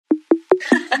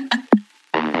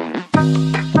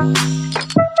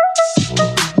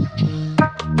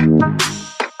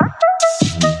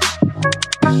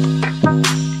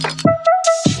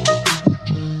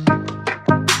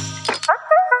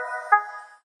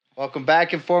Welcome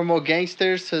back, Informal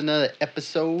Gangsters, to another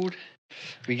episode.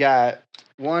 We got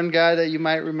one guy that you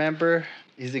might remember.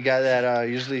 He's the guy that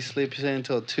usually sleeps in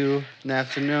until 2 in the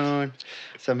afternoon.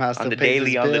 Somehow still On the pays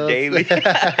daily, his on the bills. daily.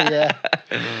 Yeah.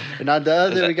 And on the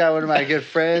other, we got one of my good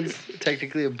friends,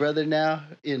 technically a brother now,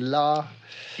 in law,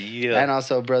 Yeah. and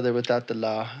also a brother without the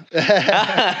law.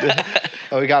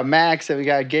 Oh, we got Max and we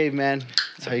got Gabe, man.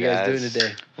 How you guys doing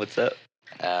today? What's up?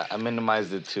 I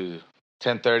minimized it to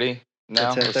 10:30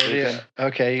 now. At We're 10:30? sleeping.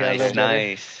 Okay, you got a Nice, little better.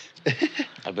 nice.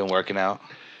 I've been working out.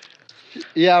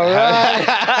 Yeah,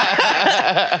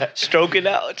 right. Stroking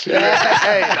out. Hey,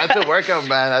 that's a workout,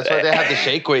 man. That's why they have the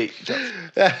shake weight.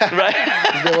 Right.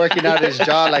 He's been working out his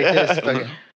jaw like this. Fucking.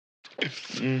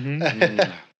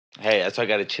 Mm-hmm. Hey, that's why I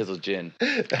got a chisel gin.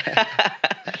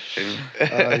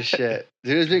 Oh shit,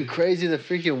 dude! It's been crazy the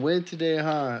freaking wind today,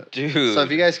 huh? Dude. So if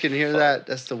you guys can hear that,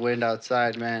 that's the wind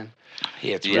outside, man.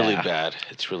 Yeah, it's really Yeah. bad.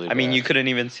 It's really bad. I mean, you couldn't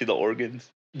even see the organs.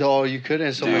 No, you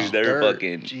couldn't. So Dude, much they're dirt.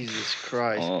 fucking- Jesus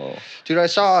Christ, Oh. dude! I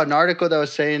saw an article that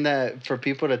was saying that for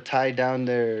people to tie down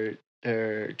their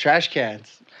trash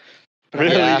cans. But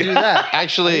Really? How do you do that? How do you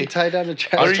Actually, tie down the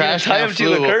trash. Are our you trash gonna tie can him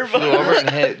to the curb? flew over and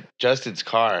hit Justin's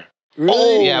car.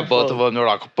 Really? Yeah, both of them. They were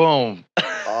like, boom.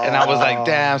 And I was Oh. like,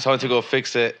 damn. So I went to go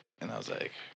fix it. And I was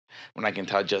like, when I can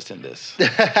tell Justin this.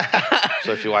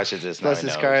 So if he watches this now, Plus, he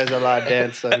his knows. car has a lot of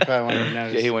dents, so he probably won't even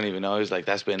notice. Yeah, he wouldn't even know. He was like,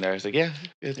 that's been there. He's like, yeah,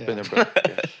 it's Yeah. been there, bro.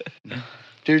 Yeah.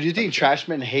 Dude, do you think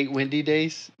trashmen hate windy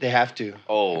days? They have to.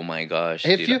 Oh my gosh,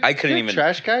 If dude. I couldn't you're a even.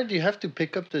 trash guy, do you have to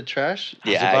pick up the trash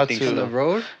Yeah, I about think to- on the so.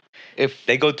 road? If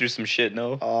They go through some shit,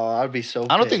 no? Oh, I'd be so.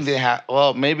 I don't think pissed. they have.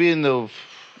 Well, maybe in the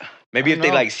Maybe I if don't they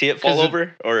know. like see it fall 'Cause it-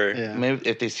 over, or Yeah. maybe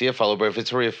if they see it fall over. If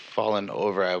it's already fallen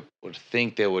over, I would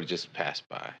think they would just pass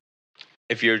by.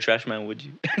 if you're a trash man, would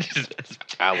you?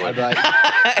 I I'd would. like.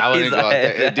 I wouldn't He's go out like-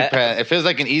 there. It depends. If it's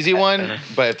like an easy one,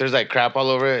 but if there's like crap all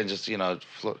over it and just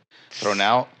thrown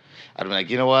out, I'd be like,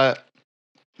 you know what?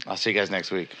 I'll see you guys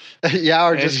next week. Yeah,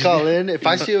 or just call in. If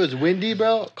I see it was windy,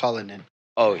 bro, calling in.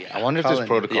 Oh yeah. I wonder if Colin, there's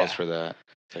protocols yeah. for that.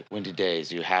 It's like windy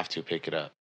days, you have to pick it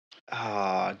up.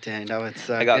 Oh, dang, that would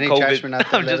suck. I got Any COVID. trashmen out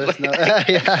there, I'm let just us know. like-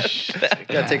 Yeah,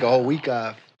 gotta take a whole week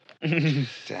off. Damn.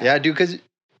 Yeah, dude, cause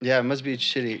yeah, it must be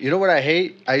shitty. You know what I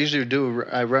hate? I usually do.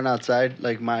 I run outside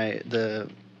like my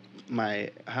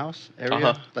house area,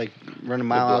 Uh-huh. like run a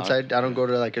mile block. outside. I don't go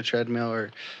to like a treadmill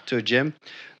or to a gym.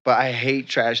 But I hate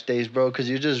trash days, bro, because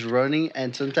you're just running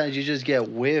and sometimes you just get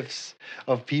whiffs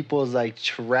of people's like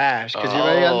trash. Because you're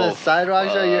running on the Oh,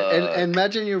 sidewalks or and fuck.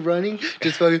 imagine you're running,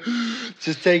 just fucking,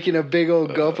 just taking a big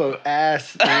old gulp of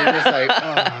ass. And you're just like,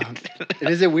 oh. And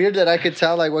is it weird that I could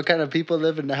tell like what kind of people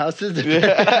live in the houses? In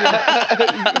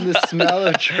the smell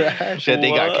of trash. Yeah,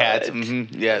 they got cats. What?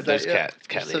 Yeah, It's there's like, cat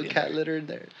there's lady some in cat there. litter in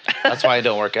there. That's why I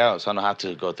don't work out, so I don't have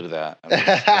to go through that.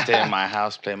 I stay in my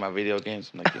house, play my video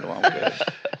games. I'm like, you know what, I'm good.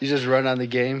 You just run on the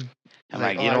game. I'm It's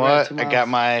like, oh, you know I ran what? 2 I got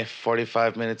miles. my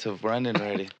 45 minutes of running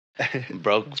already.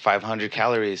 Broke 500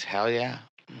 calories. Hell yeah.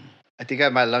 I think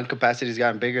my lung capacity's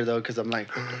gotten bigger though, because I'm like,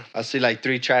 I'll see like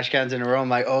 3 trash cans in a row. I'm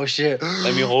like, oh shit.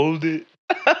 Let me hold it.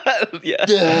 Yeah.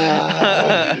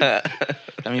 Yeah.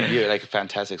 I mean, you're like a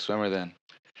fantastic swimmer then.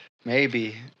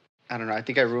 Maybe. I don't know. I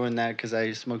think I ruined that because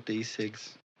I smoked the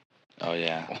e-cigs. Oh,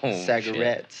 yeah. Oh, shit.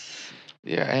 Cigarettes.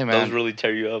 Yeah, hey, Those man. really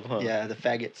tear you up, huh? Yeah, the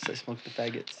faggots. I smoked the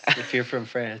faggots. If you're from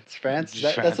France. France?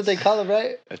 France. That's what they call them,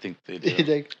 right? I think they Did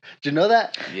do. you know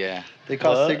that? Yeah. They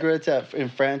call What? cigarettes in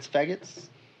France faggots?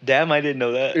 Damn, I didn't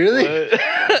know that. Really?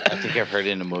 What? I think I've heard it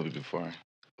in a movie before.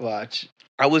 Watch.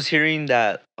 I was hearing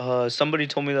that somebody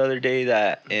told me the other day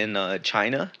that in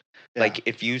China, Yeah. like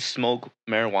if you smoke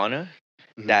marijuana,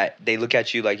 Mhm. that they look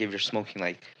at you like if you're smoking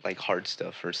like hard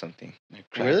stuff or something. Like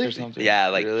crack Really? or something? Yeah,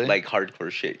 like Really? like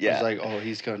hardcore shit. Yeah. It's like, oh,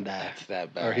 he's going to die. That's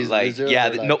that bad. Or he's like loser yeah,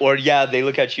 or like- no, or yeah, they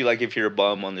look at you like if you're a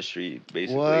bum on the street,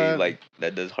 basically, What? like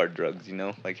that does hard drugs, you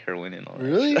know, like heroin and all that.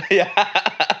 Really? shit. Yeah.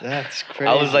 That's crazy.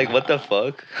 I was like, what the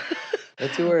fuck?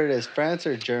 Let's see where it is. France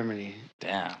or Germany?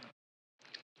 Damn.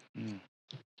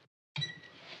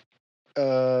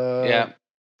 Uh, Yeah.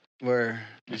 Where?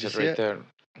 Did It's you just see right it? there.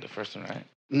 The first one, right?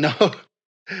 No.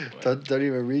 don't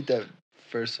even read that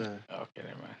first one. Okay,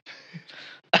 never mind.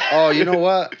 Oh, you know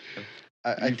what?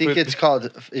 I You think put- it's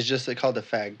called. It's just called a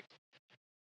fag.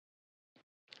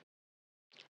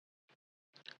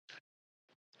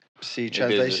 See, is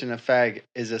translation of fag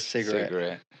is a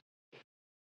cigarette.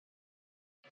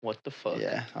 What the fuck?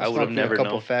 Yeah, I would have smoking never a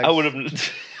couple known. fags. I would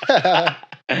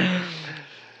have.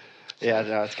 Yeah,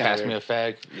 no, it's kind Pass of me a weird.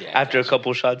 fag. Yeah. After a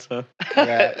couple shots, huh?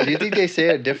 Yeah. Do you think they say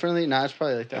it differently? No, it's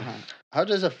probably like that, huh? How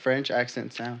does a French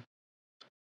accent sound?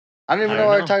 I don't even I know don't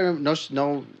why know.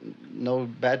 we're talking. No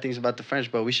bad things about the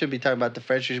French, but we should be talking about the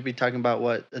French. We should be talking about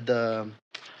what the.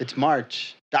 It's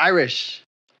March. The Irish.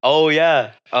 Oh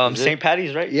yeah. Is it? St.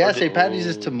 Patty's, right? Yeah, Or St. Patty's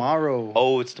is Oh. tomorrow.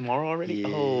 Oh, it's tomorrow already. Yeah.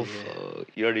 Oh, fuck.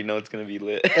 You already know it's gonna be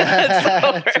lit.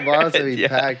 Tomorrow's gonna be Yeah.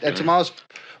 packed. And tomorrow's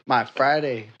my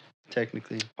Friday,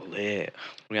 technically. Lit.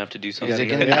 We're gonna have to do Is something. it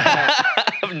gonna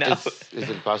be- now. Is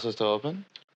El Paso still open?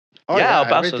 Oh Yeah, El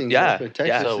Paso, everything's yeah, open. yeah.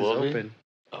 Texas So is will we? open.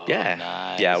 Oh, Yeah.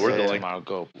 nice. Yeah, we're So going. tomorrow.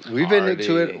 Go. We've been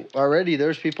into party. it already.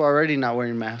 There's people already not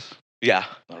wearing masks, Yeah.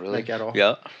 Not really. like at all.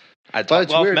 Yeah. At But Top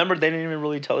it's Golf, weird. remember they didn't even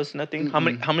really tell us nothing.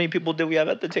 Mm-mm. How many people did we have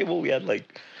at the table? We had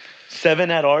like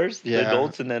 7 at ours, the Yeah.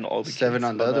 adults, and then all the 7 kids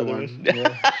on the other one. Yeah.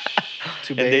 Yeah.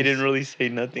 Two And they babes. didn't really say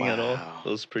nothing at all. Wow. It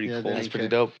was pretty Yeah, they cool. That's didn't pretty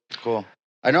care. dope. Cool.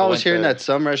 I know I I was went hearing to- that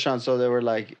some restaurants, so they were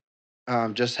like,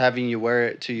 just having you wear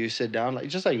it till you sit down, like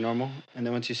just like normal, and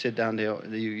then once you sit down,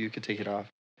 you could take it off.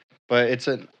 But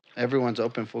everyone's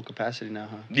open full capacity now,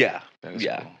 huh? Yeah. That is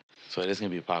Yeah. cool. So it is gonna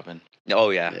be popping.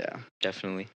 Oh yeah. Yeah.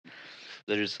 Definitely.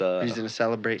 There's Reason to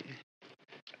celebrate.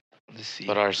 let's see.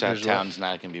 But our sad There's what? town's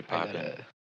not gonna be I popping. gotta-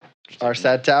 Our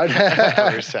sad town.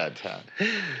 Our sad town.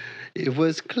 It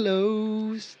was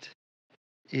closed.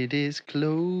 It is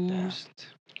closed.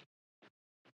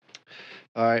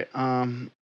 All right.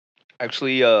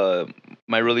 Actually,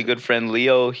 my really good friend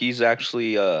Leo, he's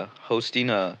actually hosting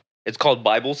it's called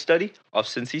Bible Study off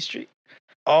Cincy Street.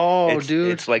 Oh, it's,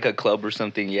 dude. It's like a club or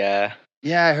something, yeah.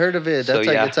 Yeah, I heard of it. So, That's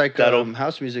like yeah, it's like that'll-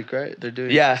 house music, right? They're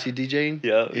doing Yeah. is he DJing?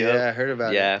 Yeah, Yeah, I heard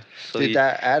about it. Yeah. So Dude, he,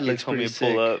 that ad he looks told me pretty to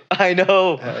pull sick. up. I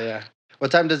know. Hell yeah.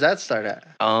 What time does that start at?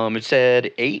 It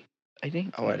said 8, I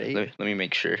think. Oh, at 8? Let me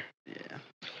make sure. Yeah.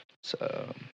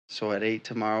 So, So at 8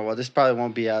 tomorrow. Well, this probably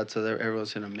won't be out, so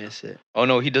everyone's gonna miss it. oh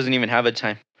no, he doesn't even have a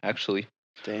time actually.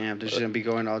 Damn, they're just gonna be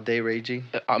going all day raging.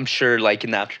 I'm sure like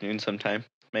in the afternoon sometime,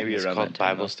 maybe It's around called that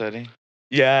time. Bible study.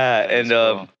 Yeah, That's and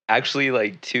cool. actually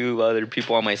like 2 other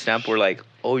people on my snap were like,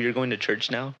 "Oh, you're going to church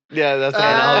now?" Yeah, that's And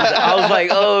I was like,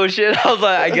 "Oh shit!" I was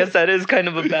like, "I guess that is kind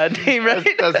of a bad thing, right?"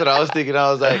 That's what I was thinking. I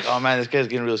was like, oh man, this guy's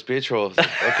getting real spiritual. I was like,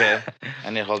 okay, I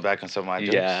need to hold back on some of my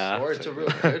jokes. Yeah. Or it's a real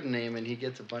good name, and he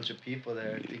gets a bunch of people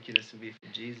there thinking it's gonna be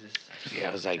for Jesus. Yeah,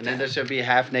 I was like, And then there's gonna be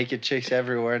half naked chicks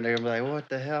everywhere, and they're gonna be like, "What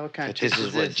the hell? What kind of that this church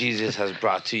is what this? Jesus has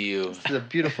brought to you. This is a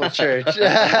beautiful church."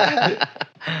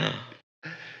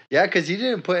 Yeah, because he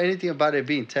didn't put anything about it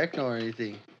being techno or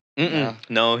anything. Mm-mm.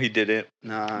 No, he didn't.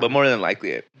 Nah. But more than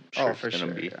likely, it oh, it's for gonna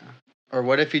sure. be. Yeah. Or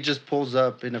what if he just pulls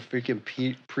up in a freaking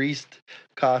priest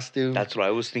costume? That's what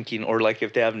I was thinking. Or like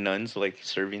if they have nuns like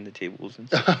serving the tables and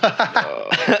stuff.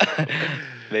 That'd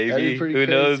Maybe. be pretty Who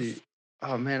crazy. knows?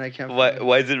 Oh man, I can't.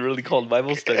 Why is it really called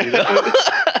Bible study though?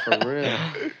 For real.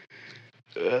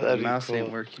 The That'd be mouse ain't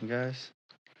cool. working, guys.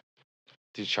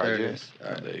 Did you charge There it it? is. Oh,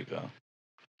 Alright. there you go.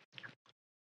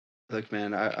 Look,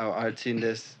 man, I've seen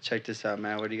this. Check this out,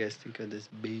 man. What do you guys think of this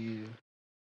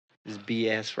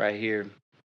BS right here?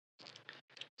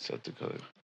 South Dakota.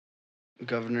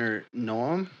 Governor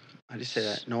Noam, how do you say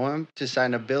that? Noam to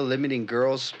sign a bill limiting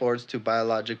girls' sports to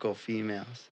biological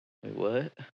females. Wait,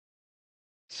 what?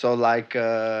 So, like,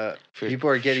 people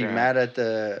are getting Sure. mad at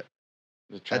the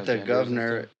transgenders and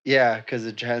governor. stuff. Yeah, because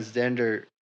the transgender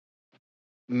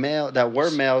male that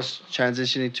were males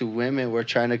transitioning to women were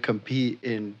trying to compete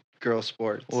in girl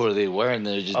sports. What were they wearing?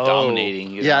 They're just Oh.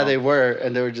 dominating. You Yeah, know? they were,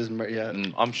 and they were just yeah.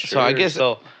 Mm. I'm sure. So I guess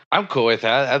so. I'm cool with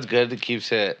that. That's good. It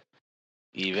keeps it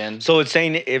even. So it's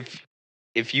saying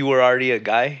if you were already a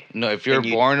guy No, if you're and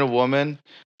you- born a woman,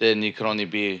 then you can only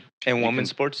be in You women's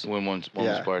can- sports, women's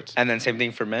Yeah. sports. and then same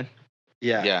thing for men.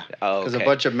 Yeah, Yeah. Oh, because okay. a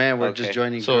bunch of men were just Okay.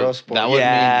 joining So girl sports. that would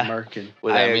Yeah. American.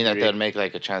 Would I that mean that agree. they'd make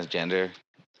like a transgender,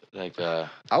 like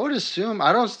I would assume.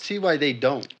 I don't see why they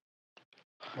don't.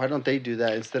 Why don't they do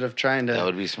that instead of trying that to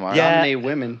would be smart? Yeah. dominate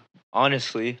women?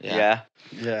 Honestly, Yeah. yeah.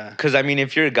 Yeah. Because I mean,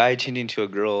 if you're a guy changing to a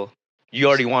girl, you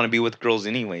already want to be with girls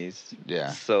anyways. Yeah.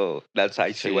 So that's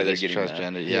I So see why you're they're just getting that.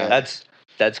 transgender. Yeah. Yeah.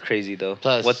 That's crazy though.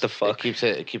 Plus, what the fuck?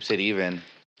 It keeps it even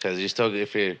because you still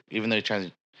if you're even though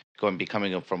you're going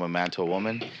becoming from a man to a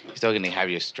woman, you're still gonna have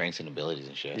your strengths and abilities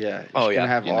and shit. Yeah. Oh, You're yeah. gonna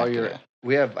have You're all not your. gonna-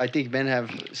 We have. I think men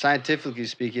have, scientifically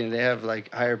speaking, they have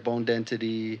like higher bone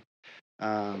density.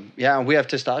 Yeah, and we have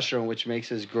testosterone, which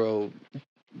makes us grow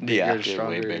bigger, Yeah. and Way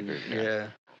stronger. bigger, and- yeah. yeah.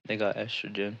 They got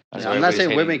estrogen. That's Yeah, why I'm not everybody's saying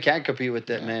hating- women can't compete with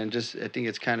that, Yeah. man. Just I think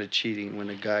it's kind of cheating when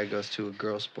a guy goes to a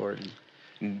girl sport.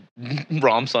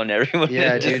 Romps on everyone.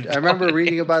 Yeah, Just dude. I remember dominate.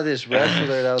 reading about this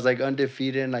wrestler that was like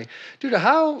undefeated. And like, dude,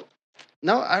 how?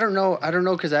 No, I don't know. I don't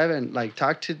know because I haven't like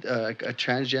talked to a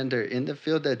transgender in the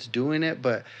field that's doing it.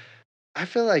 But I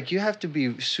feel like you have to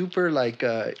be super like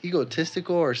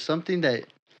egotistical or something that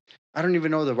I don't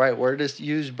even know the right word to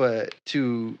use, but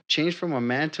to change from a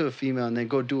man to a female and then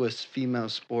go do a female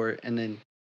sport and then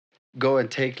go and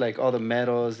take like all the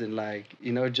medals and like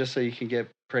just so you can get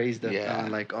praised Yeah. on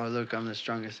like, oh look, I'm the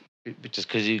strongest. Just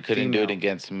because you couldn't do it Female.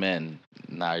 against men,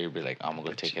 now you'll be like, I'm gonna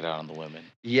go take it out on the women.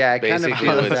 Yeah, it kind of Basically,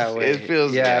 feels what's- that way. it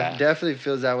feels- yeah, yeah. definitely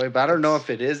feels that way. But I don't know if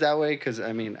it is that way because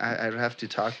I mean I'd have to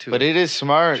talk to. But it is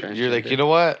smart. You're like, Transgender. you know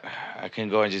what? I can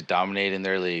go and just dominate in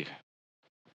their league.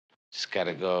 Just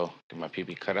gotta go get my pee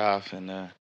cut off and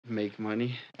make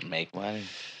money. make money.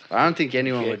 I don't think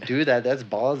anyone Yeah. would do that. That's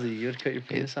ballsy. You'd cut your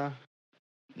penis off.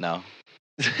 No,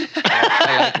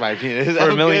 I like my penis. For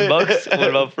I'm a million good. bucks? What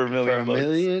about for a For million a bucks?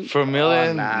 million? For a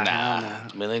million? Oh, nah, nah. nah.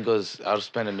 Million goes. I'll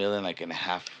spend $1 million like in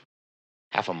half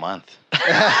a month.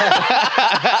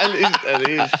 at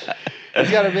least. He's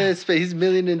got a million space. He's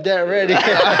million in debt already.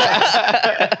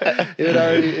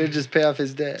 it would just pay off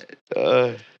his debt.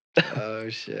 Oh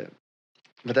shit.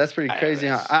 But that's pretty crazy,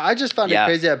 huh? I just found it Yeah.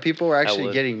 crazy that people were actually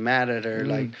would. getting mad at her. Mm.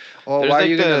 Like, oh, There's why are like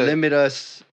you gonna the- limit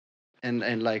us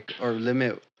and like or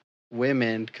limit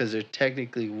women because they're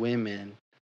technically women,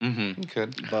 Mm-hmm. You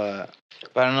could. but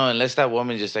But I don't know, unless that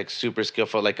woman just like super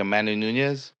skillful, like Amanda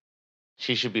Nunez,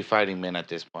 she should be fighting men at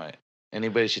this point.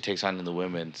 Anybody she takes on in the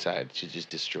women's side, she just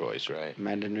destroys, right?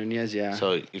 Amanda Nunez, yeah.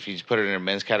 So if you just put her in her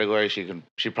men's category,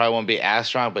 she probably won't be as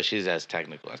strong, but she's as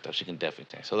technical and stuff. She can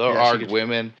definitely take. So there Yeah, she are could-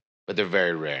 women, but they're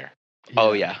very rare.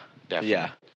 Oh yeah. Definitely.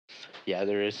 Yeah. Yeah,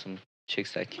 there is some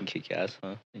chicks that can kick ass,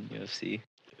 huh? In UFC.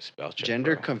 Spell check,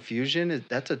 Gender bro. confusion,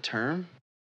 that's a term?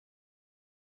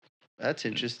 That's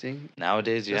interesting.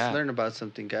 Nowadays, yeah. Let's learn about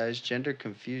something, guys. Gender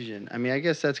confusion. I mean, I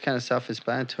guess that's kind of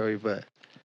self-explanatory, but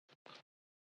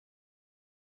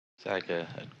It's like they're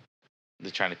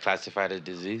trying to classify the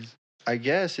disease. I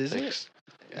guess is Like, it?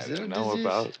 I Is it a don't know disease?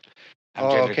 about. I'm Oh,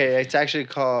 gender okay. confused. It's actually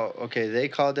called. Okay, they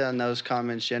called it on those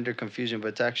comments gender confusion, but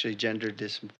it's actually gender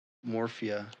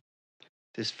dysmorphia,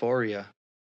 dysphoria.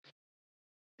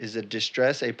 Is a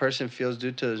distress a person feels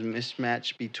due to a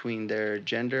mismatch between their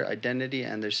gender identity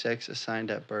and their sex assigned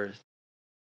at birth.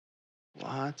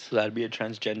 What? So that'd be a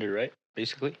transgender, right?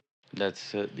 Basically.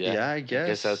 That's yeah. Yeah, I I guess.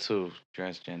 guess that's who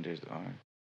transgenders are.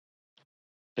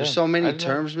 There's Yeah, so I many don't know.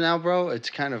 terms now, bro.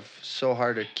 It's kind of so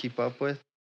hard to keep up with.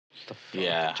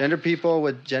 Yeah. Gender people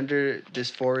with gender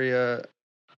dysphoria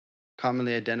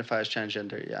commonly identify as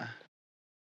transgender. Yeah.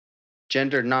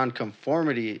 Gender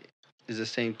nonconformity is the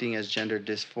same thing as gender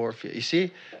dysphoria. You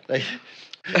see, like,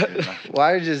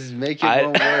 why just make it one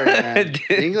word, man?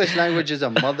 The English language is a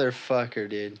motherfucker,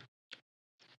 dude.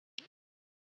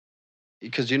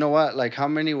 Because you know what? Like, how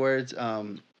many words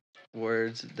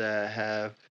that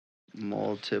have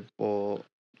multiple?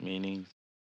 Meanings.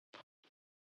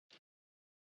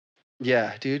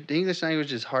 Yeah, dude. The English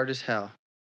language is hard as hell.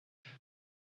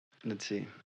 Let's see.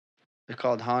 They're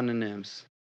called homonyms.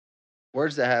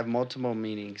 Words that have multiple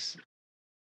meanings.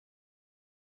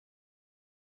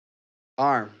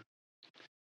 Arm.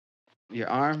 Your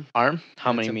arm. Arm?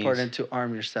 How many It's means? important to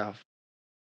arm yourself.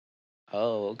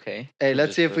 Oh, okay. Hey, So let's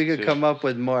just see if we those could two. come up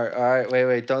with more. All right,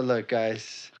 wait, don't look,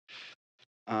 guys.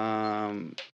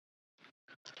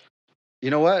 You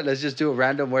know what? Let's just do a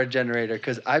random word generator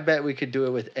because I bet we could do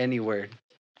it with any word.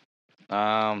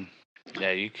 Yeah,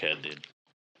 you could, dude.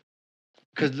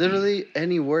 Because literally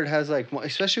any word has like,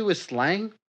 especially with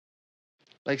slang.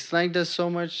 Like slang does so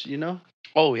much, you know.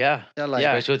 Oh yeah. Yeah, like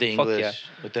Yeah. Especially with the fuck English,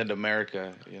 yeah. within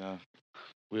America, you know,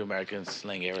 we Americans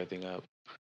sling everything up.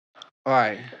 all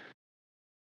right,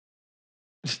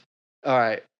 all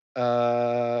right.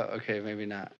 Okay, maybe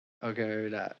not. Okay, maybe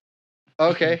not.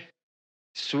 Okay,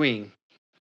 swing.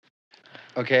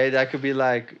 Okay, that could be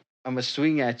like I'm gonna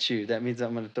swing at you. That means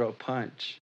I'm gonna throw a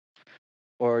punch.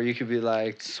 Or you could be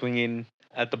like, Swinging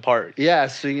at the park. yeah,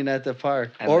 swinging at the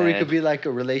park. And Or we then could be like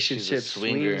a relationship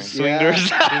swinger. swingers. Swingers.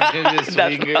 Yeah. Just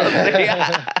That's swinger. what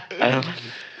I was thinking.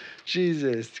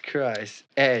 Jesus Christ.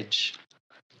 Edge.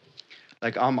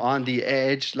 Like I'm on the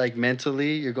edge, like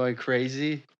mentally, you're going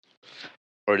crazy.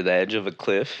 Or to the edge of a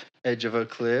cliff. Edge of a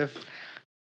cliff.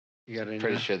 You gotta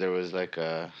Pretty know. sure there was like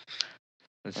Let's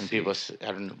when see. people, I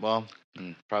don't, well,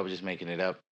 probably just making it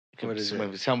up. What is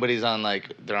When it? somebody's on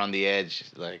like they're on the edge,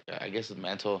 like I guess it's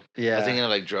mental. I was Yeah. thinking of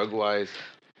like drug wise.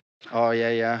 Oh yeah,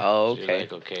 yeah. Oh, You're okay.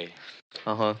 like, okay.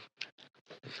 Uh-huh.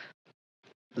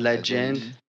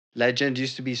 Legend. Legend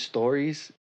used to be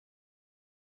stories.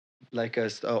 Like a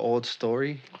old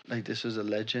story. Like this was a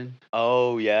legend.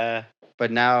 Oh yeah.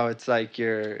 But now it's like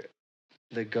you're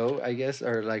the GOAT, I guess,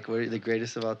 or like what the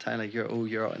greatest of all time. Like you're a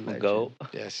legend. Go.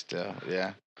 Yeah, still,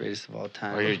 yeah. Greatest of all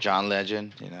time. Or you're John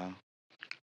Legend, you know.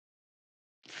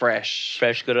 fresh.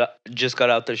 Just got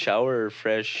out the shower or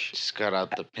fresh? Just got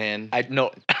out the pen. I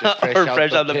no. Just fresh or out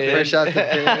fresh the out the pin. pin. Fresh out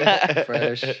the pin.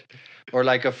 Fresh. Or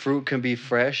like a fruit can be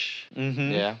fresh.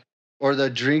 Mm-hmm. Yeah. Or the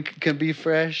drink can be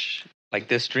fresh. Like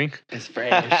this drink. It's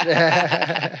fresh.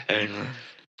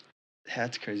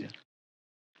 That's crazy.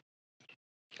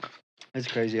 It's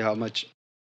crazy how much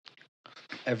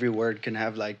every word can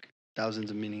have like thousands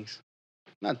of meanings.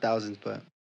 Not thousands, but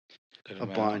Good a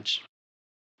amount. bunch.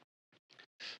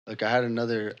 Look, I had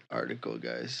another article,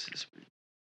 guys.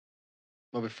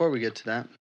 Well, before we get to that,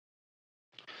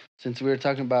 since we were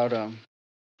talking about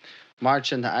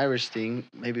March and the Irish thing,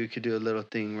 maybe we could do a little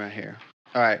thing right here.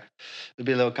 All right. There'll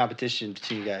be a little competition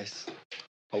between you guys.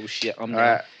 Oh shit! I'm All down.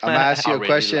 right. I'm going to ask you a Already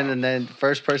question, lost. and then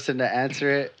first person to answer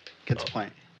it gets a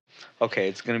point. Okay,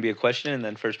 it's gonna be a question and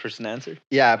then first person to answer.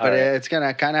 Yeah, but All right. it's going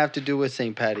to kind of have to do with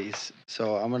St. Patty's.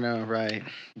 So I'm going to write.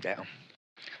 Damn.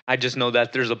 I just know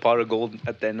that there's a pot of gold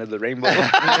at the end of the rainbow. No.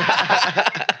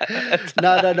 It's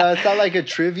not like a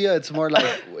trivia. It's more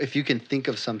like if you can think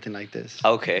of something like this.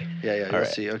 Okay. Yeah, you'll right.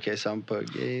 see. Okay, so I'm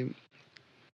put game.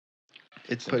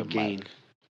 It's So the put gain mic.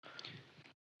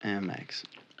 and max.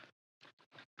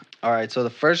 All right, so the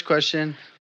first question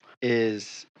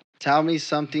is tell me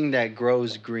something that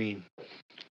grows green.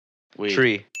 Weed.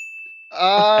 Tree.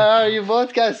 Oh, you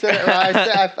both guys said it.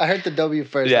 Well, I heard the W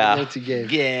first. Yeah. I give it to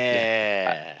Gabe.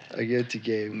 Yeah. I give it to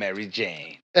Gabe. Mary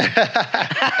Jane. All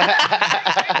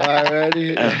right,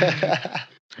 ready?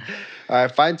 All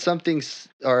right, find something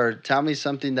or tell me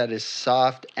something that is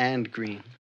soft and green.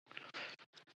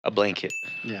 A blanket.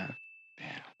 Yeah,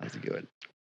 that's a good one.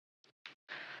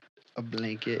 A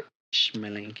blanket,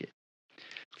 schmelanket.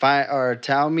 Find or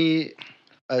tell me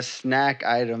a snack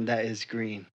item that is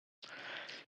green.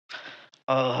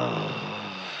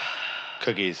 Oh.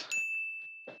 Cookies.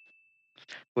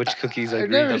 Which cookies are I've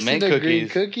green? never The seen mint a green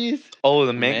cookies. cookies. Oh,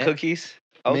 the mint Mint? cookies.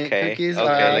 Okay. Mint cookies. Okay. All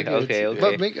right, I'll give it to Okay. you.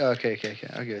 Okay. But okay.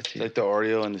 I'll give it to It's you. like the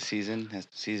Oreo in the season. Has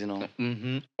seasonal.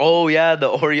 Mm-hmm. Oh yeah, the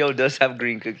Oreo does have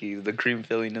green cookies. The cream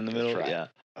filling in the That's middle. right. Yeah.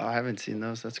 Oh, I haven't seen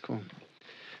those. That's cool.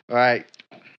 All right,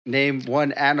 name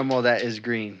one animal that is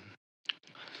green.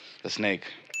 The snake.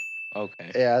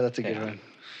 Okay. Yeah, that's a good Yeah. one.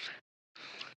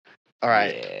 All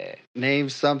right, Yeah. name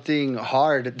something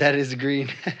hard that is green.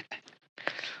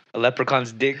 A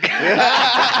leprechaun's dick.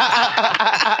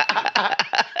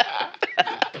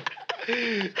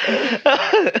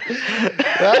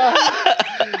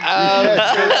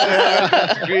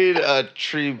 Green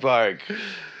tree bark.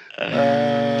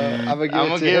 I'm gonna give I'm it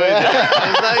gonna to give you. it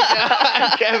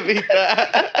that. I can't beat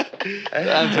that.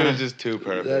 The answer was just too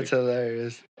perfect. That's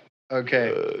hilarious.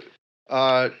 Okay.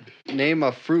 Name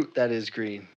a fruit that is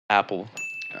green. Apple.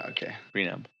 Okay. Green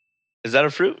apple. Is that a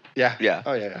fruit? Yeah. Yeah.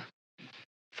 Oh yeah.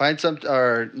 Find some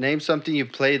or name something you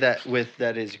play that with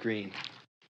that is green.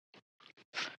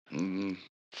 Mm,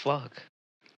 Fuck.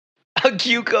 A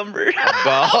cucumber.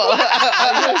 ball.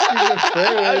 I'm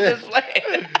just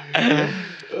playing.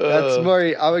 That's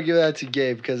more. I would give that to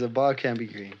Gabe because a ball can be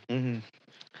green. Mhm.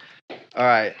 All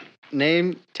right.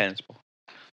 Name. Tennis ball.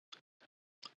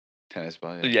 Tennis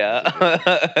ball. Yeah.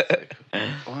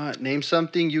 Name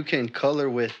something you can color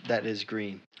with that is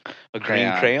green. A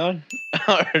green Crayon.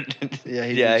 crayon? Yeah,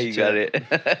 Yeah, beat he you got to it.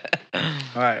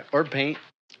 All right. Or paint.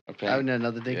 Okay. I would know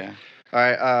another thing. Yeah. All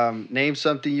right. Name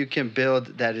something you can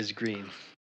build that is green.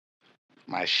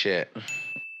 My shit.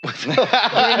 Green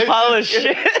pile of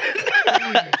shit.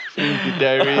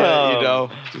 Diarrhea, you know.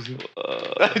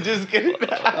 Uh, Just kidding.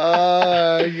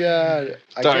 Oh my god.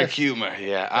 I Dark guess- humor.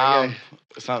 Yeah. Okay.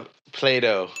 It's not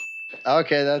Play-Doh.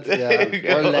 Okay, that's There you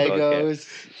yeah. Or go. Legos.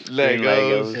 Legos.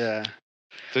 Legos. Yeah.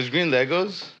 There's green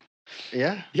Legos.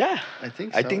 Yeah, yeah. I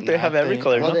think so. I think they have every Nothing.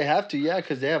 color. Well, no? they have to, yeah,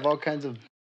 because they have all kinds of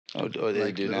Oh, they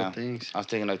like do little now. things. I was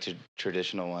thinking like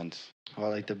traditional ones. Oh,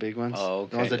 like the big ones. Oh,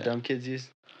 The ones okay. that dumb kids use.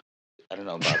 I don't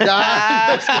know about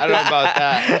that. I don't know about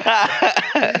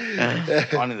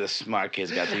that. Only the smart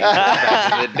kids got to use it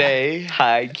back in the day.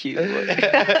 High Q. All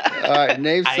right,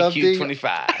 name IQ something.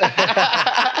 25.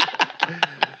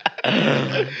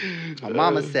 My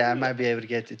mama said I might be able to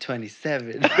get to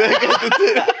 27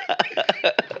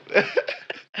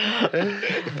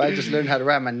 if I just learn how to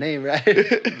write my name right.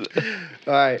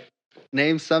 All right,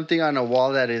 name something on a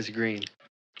wall that is green.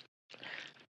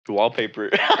 Wallpaper.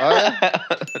 Oh, yeah?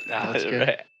 That's good.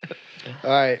 right. All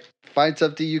right, find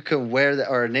something you can wear that,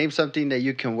 or name something that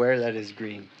you can wear that is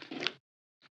green.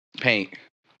 Paint.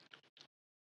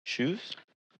 Shoes?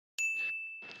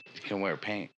 You can wear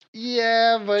paint.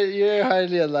 Yeah, but you're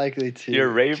highly unlikely to. You're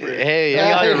a raver. Hey,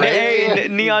 Yeah, yeah. Neon, hey, hey,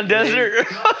 Neon Desert.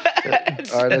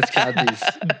 All right, let's count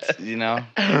these. You know.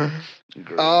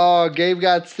 Oh, Gabe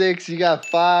got 6. You got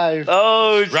 5.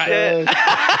 Oh Right. shit!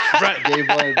 Right. Gabe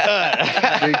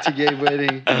won. Drink to Gabe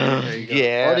winning. There you go.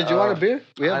 Yeah. Oh, did you want a beer?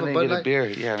 We I have a didn't Bud get a Light. beer.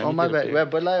 Yeah. let Oh me my get a bad. beer. We have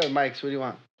Bud Light or Mike's. What do you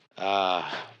want?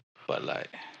 Bud Light.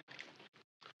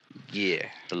 Yeah.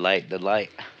 The light.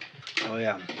 Oh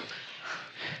yeah.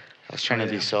 I was trying to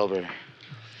yeah. be sober.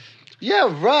 Yeah,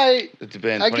 right. It's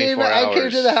been I 24 came. hours. I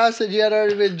came to the house and you had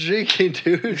already been drinking,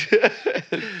 dude.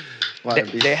 Wanna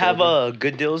be They have sober.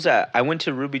 good deals at. I went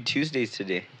to Ruby Tuesdays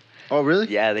today. Oh really?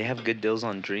 Yeah, they have good deals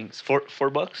on drinks.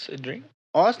 $4 a drink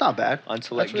Oh, that's not bad. on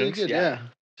select That's really drinks. good. Yeah.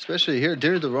 Especially here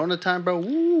during the Rona time, bro.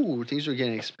 Woo, things were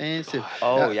getting expensive.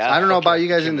 Oh yeah. I don't know fuck about yeah. you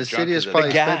guys Getting in the drunk city. It's is a- probably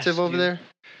The gas, expensive over dude. there.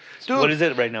 Dude, What is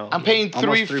it right now? I'm paying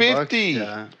Almost $3. $3.50.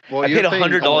 Yeah. Well, I you're paid paying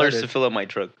 $100 to unleaded. fill up my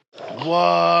truck,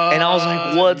 What? and I was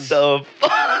like, "What the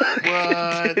fuck?"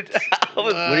 What? Dude, I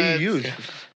was What do you use?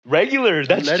 regular.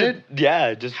 That's Unleaded? just,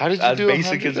 yeah, just How did you as do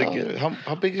basic as it $100? gets.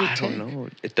 How big is your I tank? don't know.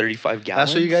 35 gallons.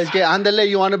 That's what you guys get. Andale,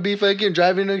 you want to be fucking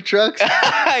driving the trucks?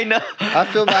 I know. I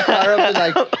fill my car up with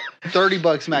like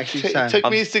 $30 max each time. Took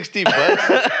me $60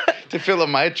 to fill up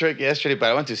my truck yesterday, but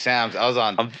I went to Sam's. I was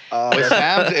on with that's-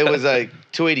 Sam's. It was like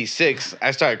 $2.86. I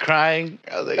started crying.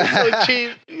 I was like, it's so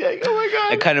cheap. Like, oh my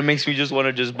god. It kind of makes me just want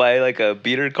to just buy like a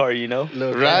beater car, you know?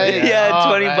 Little Right? car, Yeah, Oh,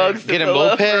 20 right. bucks to Get a fill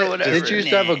up moped? or whatever. Didn't you used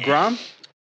to have a Grom?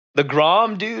 The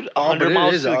Grom, dude, Oh, 100 but it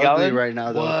miles is to the ugly gallon. right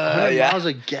now, though. What? 100 Yeah. miles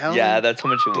a gallon? Yeah, that's how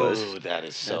much it was. Dude, that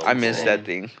is so. I miss cool. that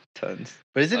thing tons.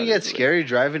 But isn't it get scary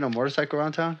driving a motorcycle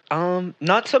around town?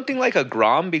 Not something like a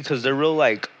Grom because they're real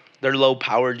like they're low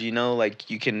powered, you know, like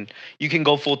you can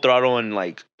go full throttle and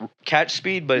like catch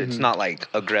speed, but it's Mhm. not like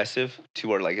aggressive to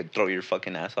where like it throw your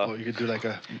fucking ass off. Oh, you could do like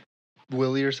a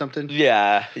wheelie or something?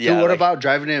 Yeah, yeah. Dude, what like- about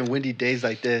driving in windy days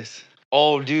like this?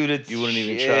 Oh, dude, it's You wouldn't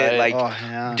even shit, try it? Like, Oh,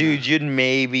 yeah. dude, you'd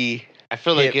maybe I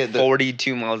feel like hit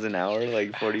 42 miles an hour,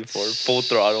 like 44, full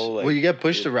throttle. Like, Will you get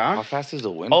pushed How around? fast is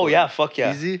the wind? oh yeah, fuck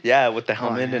yeah, Easy? yeah, with the Oh,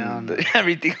 helmet hell and no.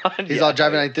 everything on. He's yeah, all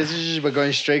driving like this, but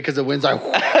going straight because the wind's like,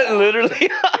 literally,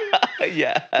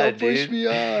 yeah, don't push dude. me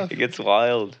off. It gets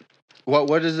wild.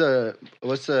 What's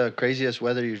the craziest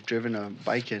weather you've driven a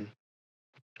bike in?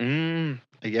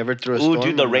 Like ever through a storm? Ooh,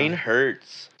 dude, the or rain not?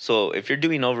 hurts. So if you're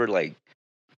doing over like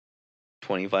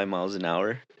 25 miles an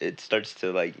hour, it starts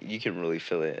to like you can really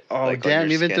feel it. Oh like, on damn!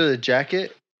 your Even skin. through the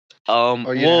jacket. Or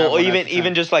you didn't have Well, one at even the time?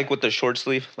 even just like with the short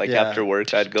sleeve, like Yeah. after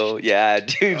work, I'd go, yeah,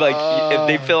 dude, like if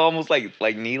they feel almost like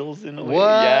needles in a way.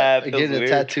 What? Yeah, it Like feels getting weird.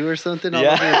 a tattoo or something all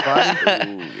Yeah. over your body?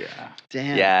 Ooh, yeah.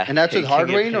 Damn. Yeah, And that's it with hard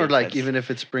can get rain or pretty like intense. even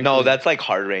if it's sprinkling? No, that's like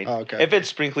hard rain. Oh, okay. If it's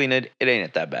sprinkling, it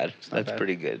ain't that bad. not That's bad.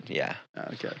 pretty good. Yeah, Oh,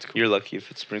 okay, that's cool. you're lucky if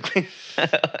it's sprinkling.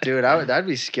 Dude, I'd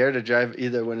be scared to drive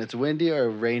either when it's windy or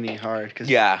rainy hard. Cause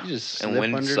Yeah, you just slip and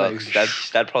wind under, sucks. Like,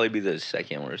 That'd probably be the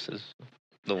second worst is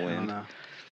the I don't wind. know.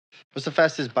 What's the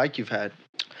fastest bike you've had?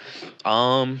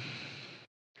 I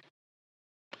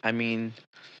mean,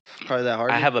 Probably that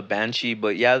hard. I have a Banshee,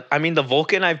 but yeah, I mean the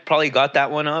Vulcan. I've probably got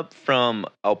that one up from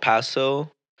El Paso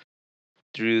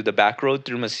through the back road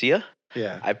through Mesilla.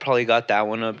 Yeah, I probably got that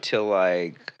one up till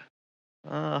like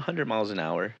 100 miles an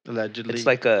hour. allegedly. It's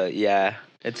like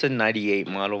it's a '98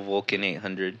 model Vulcan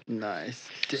 800. nice.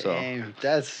 So- Damn,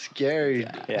 that's scary.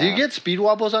 Yeah. Do you get speed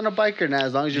wobbles on a bike or not?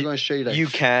 As long as you're going straight. Like, You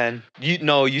can.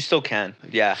 You still can.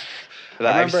 Yeah. I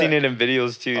I've remember- seen it in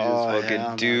videos too. Just Oh, hell fucking,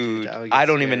 no, dude, dude. that would get I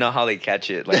don't scary. even know how they catch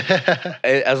it. Like,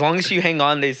 as long as you hang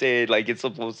on, they say like it's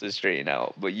supposed to straighten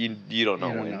out, but you don't know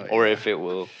You don't when know, or yeah. if it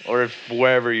will, or if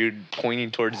wherever you're pointing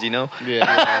towards,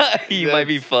 Yeah. you might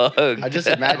be fucked. I just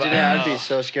imagine it. I'd be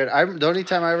so scared. The only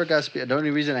time I ever got speed, the only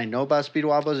reason I know about speed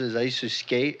wobbles is I used to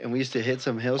skate and we used to hit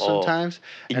some hills Oh. sometimes,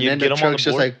 And and you'd then get the 'em on the truck's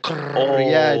just board? like,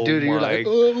 yeah, dude. And you're like,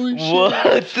 my- oh shit.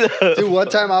 What? The Dude, one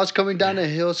time I was coming down a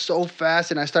hill so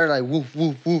fast and I started like woof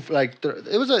woof woof like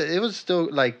it was still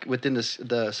like within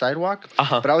the sidewalk,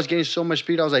 Uh-huh. but I was getting so much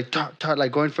speed I was like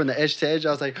like going from the edge to edge.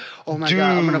 I was like, oh my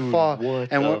god, I'm gonna Dude, fall. what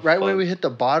And the right when fuck? we hit the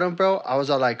bottom, bro, I was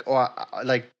all like, oh,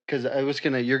 like because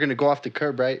you're gonna go off the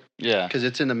curb, right? Yeah. Because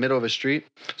it's in the middle of a street.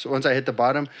 So once I hit the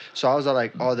bottom, so I was all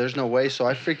like, oh, there's no way. So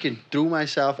I freaking threw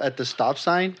myself at the stop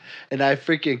sign and I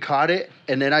freaking caught it.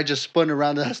 And then I just spun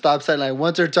around the stop sign like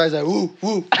once or twice, like, woo,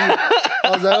 woo, woo. I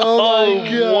was like, oh my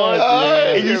God. what?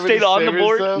 And you stayed on the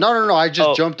board? No. I just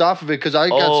Oh. jumped off of it because I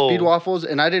got Oh. speed waffles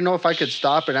and I didn't know if I could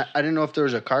stop. And I didn't know if there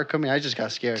was a car coming. I just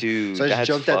got scared. Dude, So I just that's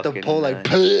jumped at the fucking pole like,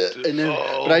 nuts. and then,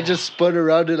 but I just spun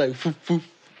around it like, foof, foof.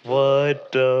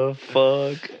 What the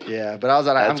fuck? Yeah, but I was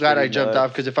like, I'm That's glad I pretty jumped nuts.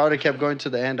 off because if I would have kept going to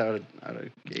the end, I would have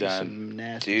gave Done. some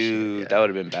nasty Dude, shit. that would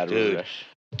have been bad. Dude. Rush.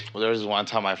 Well, there was one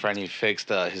time my friend he fixed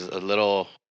his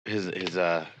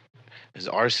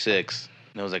R6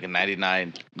 And it was like a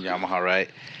 99 Yamaha, right?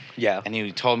 Yeah. And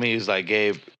he told me, he was like,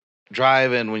 Gabe,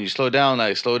 drive, and when you slow down,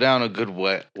 like slow down a good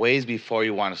ways before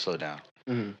you want to slow down.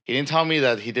 Mhm. He didn't tell me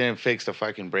that he didn't fix the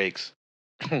fucking brakes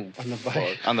On the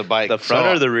bike. on the bike. The front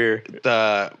So, or the rear?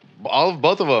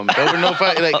 both of them. There were no like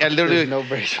I literally There's no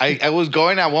brakes. I was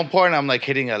going at one point, I'm like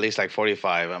hitting at least like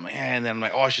 45. I'm like, and then I'm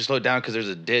like, oh, I should slow down because there's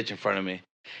a ditch in front of me.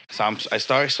 So I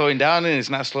start slowing down and it's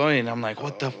not slowing. And I'm like,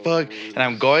 what the fuck? And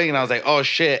I'm going and I was like, oh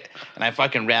shit. And I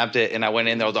fucking ramped it and I went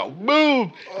in there. I was like,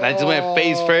 boom. And I just went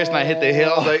face first and I hit the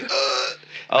hill. I was like, ugh.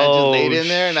 And I just laid in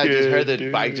there and I just heard the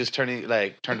bike just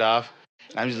turned off.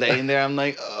 And I'm just laying there. I'm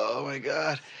like, oh my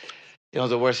God. It was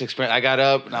the worst experience. I got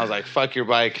up and I was like, fuck your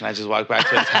bike. And I just walked back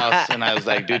to his house and I was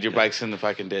like, dude, your bike's in the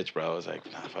fucking ditch, bro. I was like,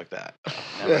 nah, fuck that.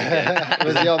 Never again.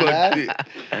 Was he all mad?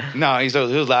 No, he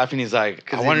was laughing. He's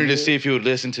like, I he wanted knew? to see if you would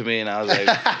listen to me. And I was like,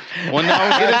 well, now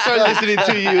I'm going to start listening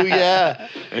to you. Yeah.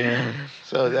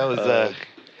 So that was,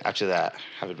 after that, I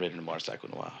haven't ridden a motorcycle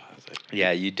in a while. I was like,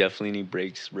 Yeah, you definitely need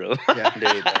brakes, bro. Yeah.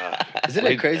 dude, Isn't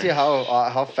it crazy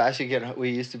how fast you get? We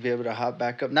used to be able to hop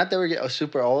back up. Not that we're getting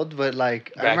super old, but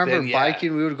like I Back remember then, yeah.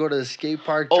 biking. We would go to the skate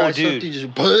park, Oh, try dude. something,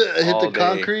 just hit All the day.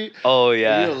 concrete. Oh, And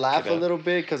yeah. you'd laugh Get a up. little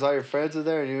bit because all your friends are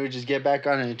there, and you would just get back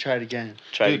on it and try it again.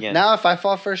 Try it Dude, again. Now, if I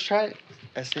fall first try,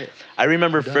 that's it. I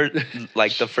remember Done.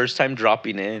 the first time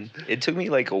dropping in. It took me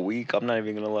like a week. I'm not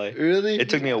even gonna lie. Really? It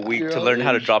took me a week You're to all learn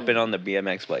how to in drop shit. in on the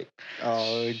BMX bike.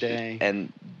 Oh dang!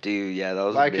 And dude, yeah, that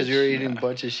was Why? a Because bitch. you were eating a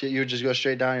bunch of shit. You would just go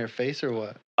straight down your face, or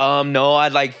what? No,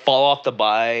 I'd like fall off the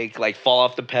bike, like fall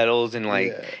off the pedals, and like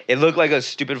Yeah. it looked like a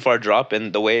stupid far drop.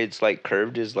 And the way it's like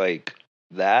curved is like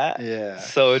that. Yeah.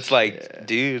 So it's like, Yeah.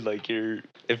 dude, like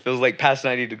it feels like past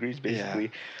 90 degrees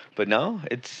basically. But no,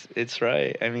 it's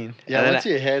right. I mean, Yeah. and then Once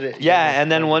you hit it. yeah,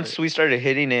 and then once we started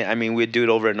hitting it, I mean, we'd do it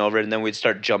over and over, and then we'd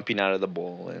start jumping out of the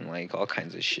bowl and like all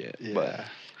kinds of shit. Yeah. But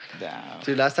down.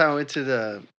 Dude, last time I went to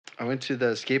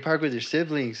the skate park with your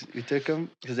siblings. We took them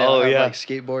because they Oh, all have yeah. like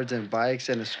skateboards and bikes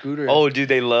and a scooter. oh, dude,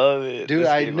 they love it. dude, the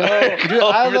I skate know. park Dude,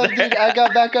 I over love. there. Dude, I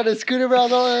got back on a scooter, bro. I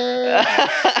was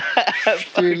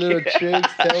like, doing little Fuck. tricks,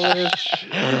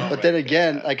 tailwhifts. But then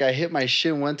again, like I hit my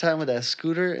shin one time with that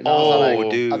scooter, and I Oh, was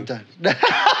like, dude. I'm done.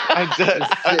 I'm done.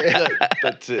 I'm done.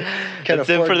 That's it. Can't That's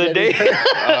it for afford the day. getting-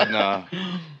 Oh, no.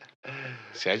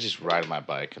 See, I just ride my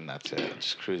bike and that's it.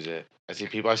 Just cruise it. I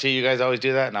see you guys always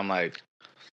do that, and I'm like,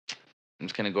 I'm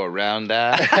just gonna go around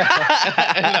that,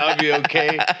 and I'll be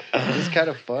okay. It's kind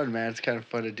of fun, man. It's kind of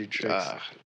fun to do tricks.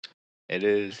 It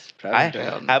is. Driving I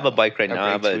down. have a bike right now.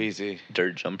 I have too a easy.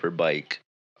 dirt jumper bike,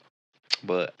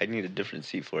 but I need a different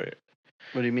seat for it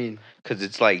What do you mean? because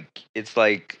it's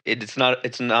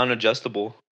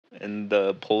non-adjustable, and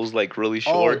the pole's like really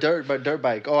Oh, short. dirt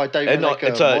bike. Oh, I thought you Eh, meant no, like a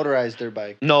it's a- motorized dirt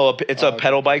bike. No, it's Oh, a okay.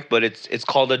 pedal bike, but it's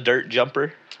called a dirt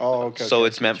jumper. Oh, okay. So okay.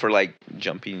 it's meant for like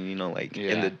jumping, like in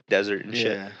Yeah. the desert and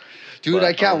shit. Yeah. Dude, But,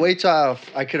 I can't wait till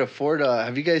I could afford.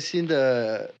 Have you guys seen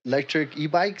the electric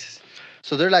e-bikes?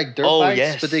 So they're like dirt Oh, bikes,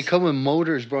 yes. but they come with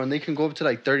motors, bro, and they can go up to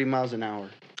like 30 miles an hour.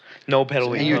 No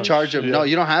pedaling. And you huh? charge them. No,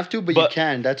 you don't have to, but you But-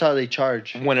 can. That's how they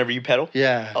charge. whenever you pedal.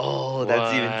 Yeah. Oh,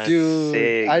 that's even What? Dude,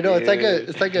 sick. I know dude.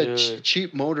 it's like a Dude.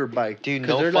 cheap motorbike. Dude, 'cause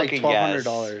no they're like fucking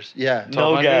 $1,200. Yeah.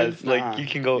 No 1200? gas. Nah. Like you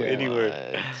can go Yeah.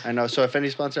 anywhere. I know. So if any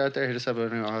sponsor out there, hit us up.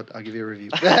 I'll give you a review.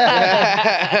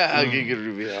 I'll get a good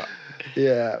review.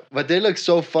 Yeah, but they look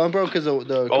so fun, bro. Because the Oh,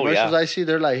 commercials yeah. I see,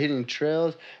 they're like hitting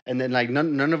trails, and then like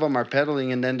none of them are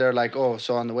pedaling, and then they're like, oh,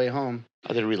 so on the way home.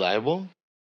 Are they reliable?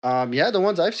 Yeah, the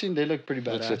ones I've seen, they look pretty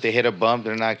Looks badass. like they hit a bump,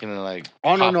 they're not gonna like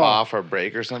Oh, no, pop no. off or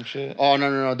break or some shit. Oh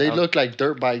no, they Oh. look like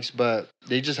dirt bikes, but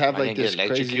they just have Am I like gonna this get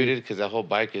crazy. electrocuted because that whole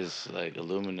bike is like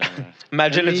aluminum.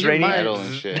 Imagine I mean, it's you raining. might. Metal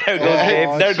and shit. There goes Oh,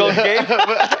 Gabe. There goes shit. Gabe.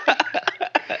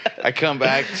 I come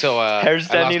back, so Hair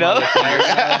standing up.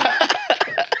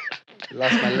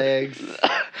 Lost my legs.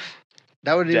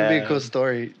 That would even be a Damn. cool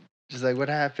story. Just like what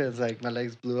happens, like my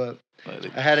legs blew up. I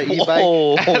I had an e-bike,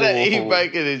 Whoa. had an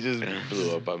e-bike and it just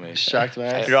blew up on me. shocked my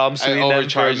ass. Your arm swinging them for a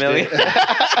overcharged million.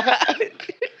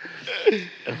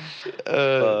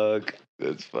 Fuck.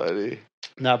 That's funny.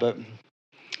 Nah, but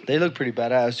they look pretty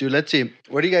badass, dude. Let's see.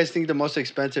 What do you guys think the most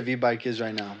expensive e-bike is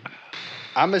right now?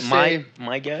 I'm gonna say,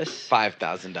 My guess.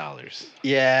 $5,000.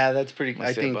 yeah, that's pretty. I'm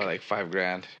I think about like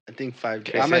 $5,000. I think 5.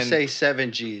 Okay, I'm gonna then- say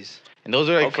 7 Gs. And those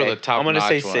are like for the top. I'm gonna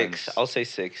say notch 6. ones. I'll say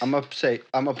 6. I'm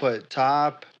gonna put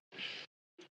top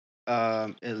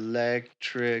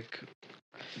electric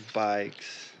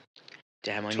bikes.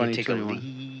 Damn, I need to take a 2021.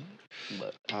 leak.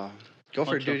 But Go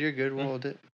for it, Much dude. You're good. We'll hold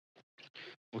it.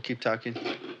 We'll keep talking.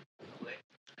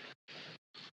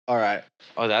 All right.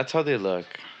 Oh, that's how they look.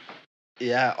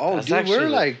 Yeah. Oh, That's dude, actually we're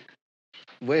like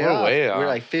way We're off. way We're off.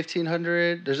 like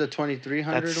 1,500. There's a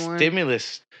 2,300 That's one.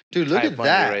 stimulus. Dude, look type at money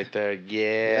that. right there.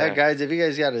 Yeah, guys, if you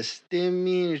guys got a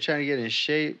stimmy and you're trying to get in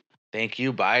shape. Thank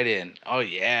you, Biden. Oh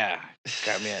yeah,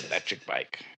 got me an electric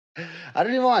bike. I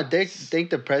don't even want to thank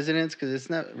the presidents because it's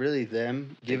not really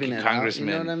them giving you, it out. You know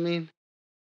congressmen. what I mean?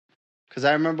 Because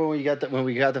I remember when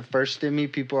we got the first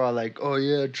stimmy, people are like, "Oh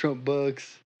yeah, Trump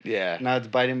bucks." Yeah, Now it's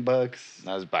Biden bucks.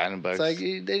 now it's Biden bucks. It's like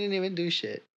they didn't even do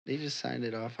shit. They just signed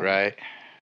it off. Right.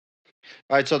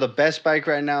 All right. So the best bike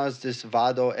right now is this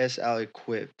Vado SL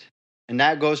equipped, and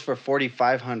that goes for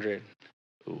 4,500.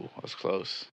 Ooh, that was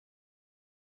close.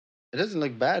 It doesn't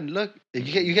look bad. Look, you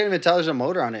can't even tell there's a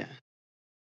motor on it.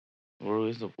 What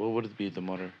would it be? The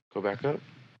motor? Go back up.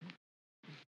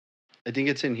 I think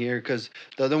it's in here because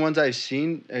the other ones I've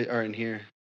seen are in here.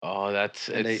 Oh, that's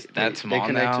And that's they small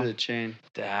connect now. to the chain.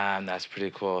 Damn, that's pretty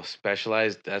cool.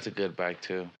 Specialized. That's a good bike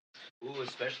too. Ooh,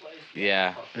 specialized?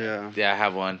 Yeah. Yeah. Yeah, I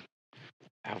have one.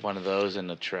 I have one of those in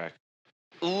the truck.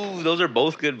 Ooh, those are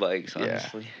both good bikes, Yeah.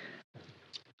 honestly.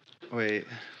 Wait,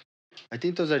 I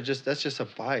think that's just a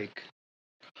bike.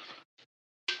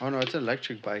 Oh no, it's an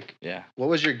electric bike. Yeah. What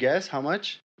was your guess? How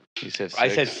much? He said. I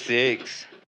said 6. 6.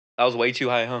 That was way too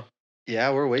high, huh?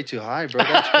 Yeah, we're way too high, bro.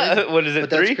 That's crazy. What is it, But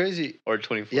that's 3 crazy. or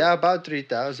 24? Yeah, about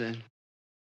 3,000.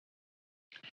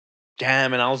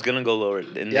 Damn, and I was gonna go lower.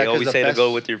 And Yeah, they 'cause always the say to go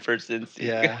best- with your first instinct.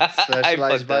 Yeah, I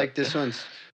specialized fucked bike. up. This one's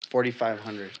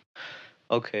 4,500.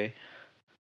 Okay.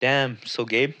 Damn. So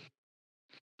Gabe.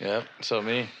 Yep. So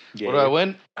me. Yeah. What do I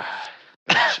win?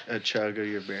 A chug of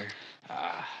your beer.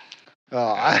 Ah, Oh,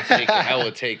 I will take it. I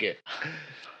will take it.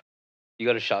 You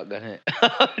got a shotgun it.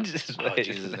 Just Oh, wait.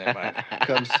 Jesus, never mind.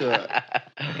 Comes to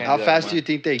Can't how do that fast do anymore. you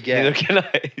think they Neither get? can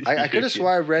I. I could have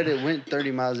swore I read it went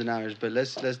 30 miles an hour, but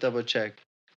let's double check.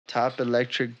 Top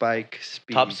electric bike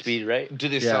speed. Top speed, right? Do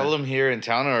they Yeah. sell them here in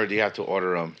town, or do you have to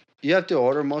order them? You have to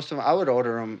order most of them. I would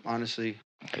order them honestly.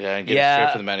 Yeah, and get it Yeah.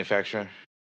 straight from the manufacturer.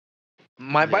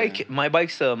 My Yeah.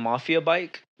 bike's a Mafia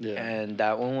bike, Yeah. and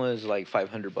that one was like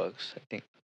 $500, I think.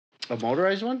 A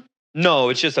motorized one? No,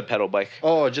 it's just a pedal bike.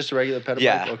 Oh, just a regular pedal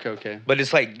Yeah. bike. Okay. But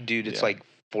it's like, dude, it's Yeah. like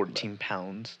 14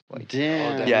 pounds. Like,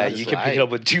 Damn. damn, yeah, that's you can pick it light. up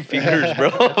with 2 fingers, bro.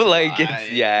 That's like, light.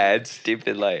 it's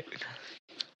stupid light.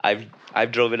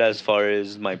 I've drove it as far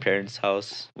as my parents'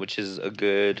 house, which is a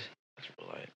good.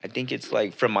 I think it's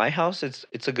like from my house,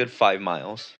 it's a good 5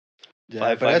 miles. Yeah,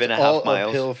 Five but that's and a half all miles.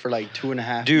 uphill for like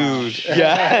 2.5 Dude, miles.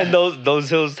 yeah, and those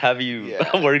hills have you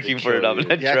Yeah, working they for it. kill I'm you.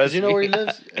 not Yeah, because trust you know me. where he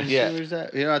lives? Yeah. Where's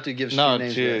that? You don't have to give No,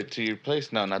 street names. to your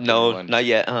place? No, not the No, one. not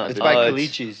yet. It's by it's-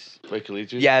 Calichi's. Wait,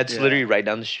 Caliche? Yeah, it's Yeah. literally right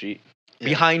down the street. Yeah.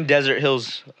 Behind Desert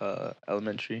Hills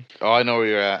Elementary. Oh, I know where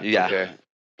you're at. Yeah. Okay.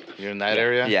 You're in that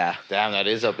area? Yeah. Damn, that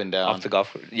is up and down. Off the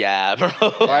golf course. Yeah, bro.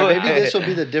 All right, maybe this will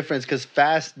be the difference because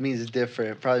fast means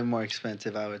different. Probably more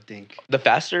expensive, I would think. The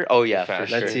faster? Oh, yeah, The for faster.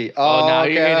 sure. Let's see. Oh, Oh, now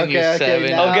okay, you're hitting your okay, 7.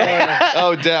 now Okay. we're-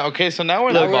 Oh, damn. Okay, so now we're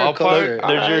in Now the we're ballpark. closer. There's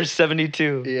Alright. your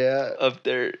 72 Yeah. up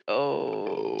there.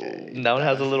 Oh. Okay, That one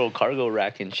has a nice. little cargo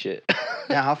rack and shit.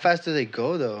 Now, how fast do they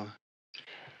go though?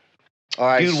 All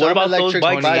right, Dude, what some about those electric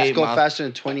bikes? bikes 28 go miles. faster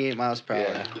than 28 miles per hour.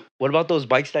 Yeah. What about those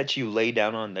bikes that you lay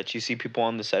down on that you see people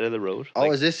on the side of the road? Oh,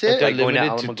 Like, is this But it? they're like going to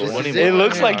limited to Alamogordo? 20 Is It miles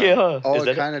looks an like it, huh? Oh, Is it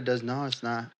that kind of does. No, it's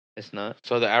not. It's not.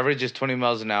 So the average is 20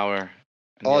 miles an hour. and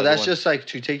the Oh, other that's one- just like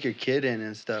to take your kid in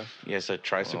and stuff. Yeah, it's a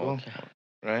tricycle, Oh, okay.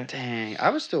 right? Dang, I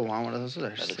would still want one of those. Those are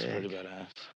That looks pretty sick. badass.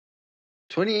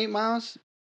 28 miles?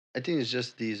 I think it's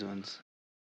just these ones.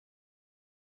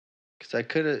 Because I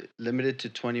could have limited to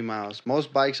 20 miles.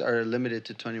 Most bikes are limited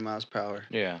to 20 miles per hour,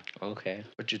 Yeah. Okay.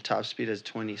 but your top speed is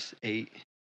 28.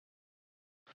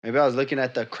 Maybe I was looking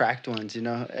at the cracked ones, you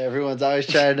know? Everyone's always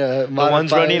trying to The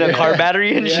ones running a car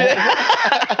battery and shit.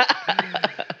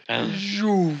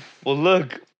 Well,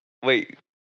 look. Wait.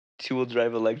 2-wheel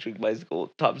drive electric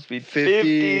bicycle. Top speed 50. 50.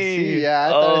 See, yeah, I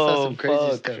thought I saw some crazy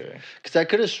fuck. stuff. Because I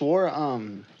could have swore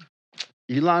Elon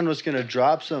was going to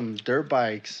drop some dirt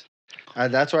bikes.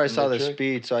 That's where I saw the Electric?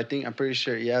 speed. So I'm pretty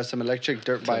sure, yeah, some electric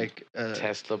dirt Some bike.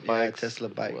 Tesla yeah, bikes. Tesla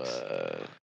bikes. What?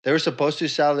 They were supposed to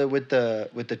sell it with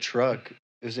the truck.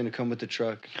 It was going to come with the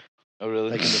truck. Oh,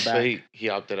 really? Like in the So back. he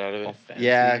opted out of it. All fancy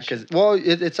Yeah, and shit. because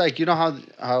it's like you know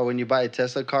how when you buy a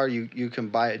Tesla car, you can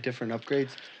buy different upgrades.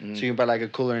 Mm. So you can buy like a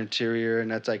cooler interior, and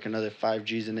that's like another 5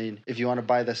 Gs. And then if you want to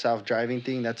buy the self-driving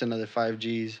thing, that's another 5 Gs.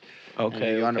 And if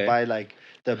Okay. you want to okay. buy like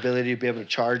the ability to be able to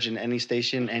charge in any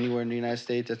station anywhere in the United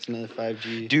States, that's another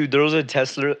 5G. Dude, there was a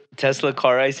Tesla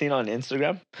car I seen on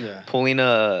Instagram Yeah. pulling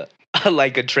a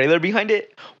like a trailer behind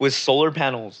it with solar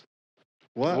panels.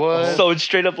 What? What? So it's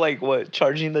straight up like what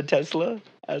charging the Tesla.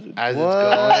 As it- As What?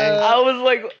 it's going. I was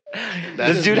like,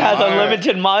 That's this dude has smart.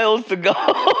 unlimited miles to go.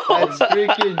 That's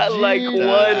freaking like,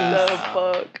 what the genius.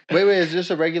 fuck? Wait, is this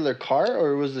a regular car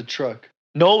or was the truck?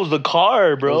 No, it was the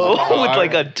car, bro. It was the With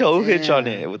like a car? tow hitch on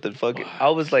Damn. it. With the fucking. I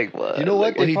was like, what? You know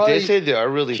what? Like, Well, They he probably- did say they are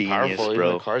really Genius, powerful. bro.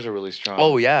 Even the cars are really strong.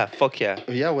 oh yeah, fuck yeah.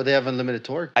 Yeah, well, they have unlimited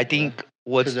torque. I think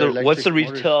what's 'Cause they're the electric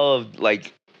motors. retail of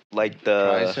like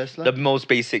Price Tesla? the most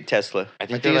basic Tesla? I think I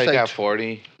think they're it's like like at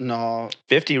 40. No,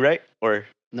 50, right? Or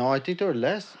I think they were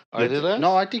less. Are they less?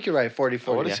 No, I think you're right. 40, I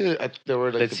 40. want to see. They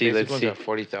were like Let's the see, basic let's ones see. at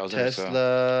 40,000. So.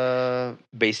 Tesla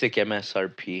basic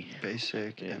MSRP.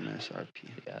 basic Yeah. MSRP.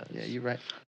 Yeah, Yeah, you're right.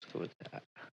 let's go with that.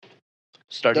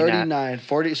 Starting at 39,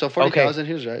 40. So 40,000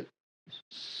 here's right.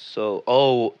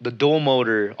 the dual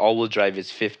motor all-wheel drive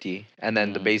is 50, and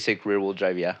then the Mhm. basic rear-wheel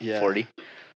drive, yeah, Yeah. 40.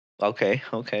 Okay.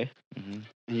 Mhm.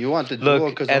 And you want the dual Look,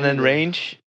 because and then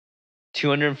range,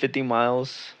 250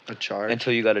 miles a charge.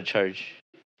 until you got to charge.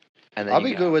 And then I'll you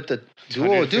be got- good with the dual,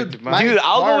 250 dude. miles. my Dude,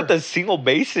 I'll car- go with the single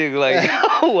basic. Like,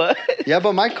 what? Yeah,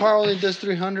 but my car only does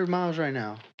 300 miles right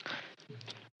now.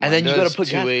 And then Mine you gotta does put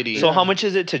gas. 280. So Yeah. how much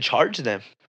is it to charge them?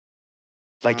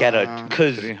 Like at a Um,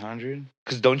 cause 300.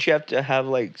 don't you have to have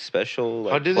like special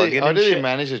like How do plug-in they? How and do they shit?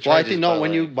 manage to charge? Well, I think it, no. but,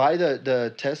 When you like- buy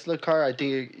the Tesla car, I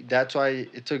think that's why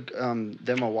it took them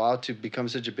a while to become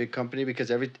such a big company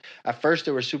because at first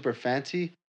they were super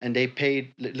fancy and they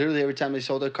paid literally every time they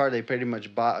sold a car they pretty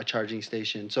much bought a charging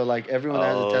station. So like everyone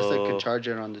that has a Tesla Oh. could charge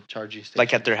it on the charging station.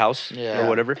 Like at their house Yeah. or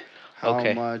whatever how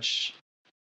okay. much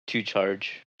to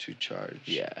charge. to charge?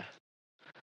 Yeah.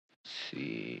 Let's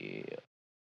see.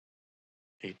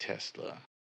 a Tesla.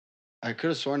 I could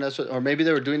have sworn that's what, or maybe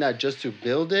they were doing that just to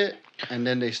build it and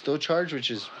then they still charge,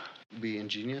 which is be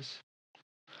ingenious.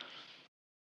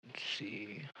 Let's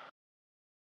see.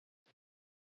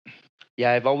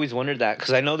 Yeah, I've always wondered that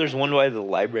because I know there's one by the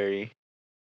library.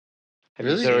 Have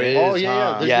you Really? seen There it? is, Oh yeah,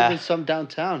 yeah. huh? There's Yeah. even some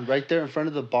downtown, right there in front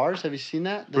of the bars. Have you seen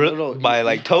that? The By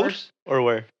like Toad e-cars? or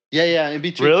where? Yeah, yeah, in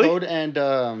between Really? Toad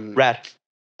and Rat.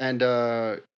 and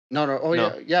no, oh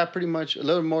No. yeah, pretty much a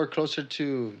little more closer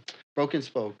to Broken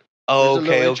Spoke. Oh, There's a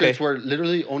okay, little okay. entrance where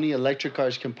literally only electric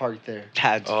cars can park there.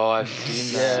 That's Oh, I've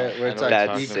seen Yeah, that. where I it's know like what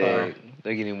you're that's talking about. sick.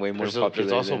 They're getting way more There's, popular.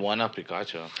 there's also than- one up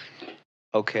Picacho.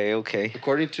 Okay, okay.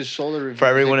 According to Solar Reviews, For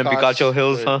everyone it in Picacho costs-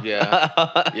 Hills, huh? Yeah.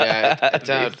 Yeah, it's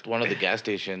at one of the gas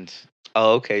stations.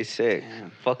 Oh, okay, sick.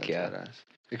 Damn, Fuck that's yeah. badass.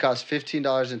 It costs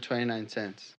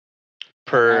 $15.29.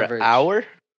 Per average. hour?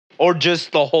 Or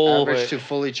just the whole Average to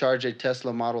fully charge a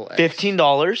Tesla Model X. $15?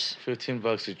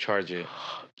 $15 to charge it.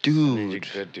 And then you're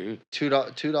Dude. good, dude.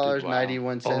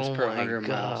 $2.91 Oh per my 100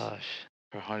 miles. gosh.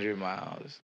 For 100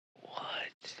 miles. What?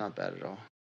 It's not bad at all.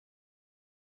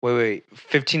 Wait.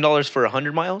 $15 for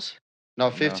 100 miles? No,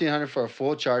 1,500 for a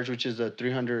full charge, which is a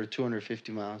 300 or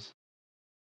 250 miles.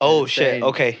 Oh, it's shit. saying-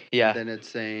 Okay, yeah. Then it's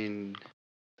saying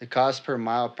the cost per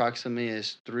mile approximately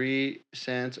is 3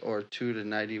 cents or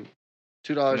 $2.91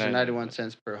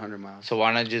 per 100 miles. So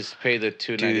why not just pay the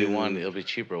 $291? Dude. It'll be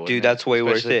cheaper. wouldn't Dude, it? that's way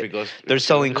worth Especially if it. goes They're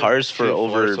selling 200, cars for 2, 4,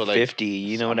 over so, like, 50,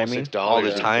 you know what I almost mean? $6 All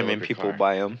the to time, fill and up your people car.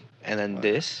 buy them. And then Wow.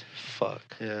 this?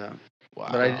 Fuck. Yeah. Wow.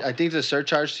 But I think the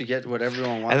surcharge to get what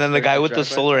everyone wants. And then the there guy to with the drive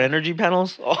solar right energy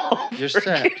panels? Oh, You're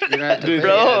set. You don't have to Dude, pay.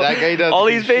 bro. yeah, that guy does all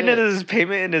good he's paying shit. is his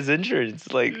payment and his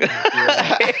insurance. Like,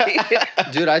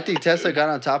 Dude, I think Tesla got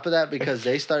on top of that because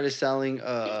they started selling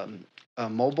a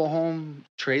mobile home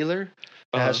trailer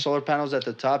that Uh-huh. has solar panels at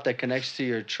the top that connects to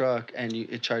your truck and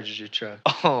it charges your truck.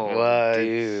 oh, What?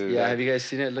 dude. Yeah, have you guys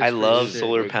seen it? It looks I pretty love sick.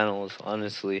 solar panels,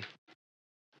 honestly.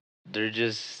 They're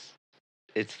just,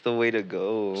 it's the way to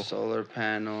go. Solar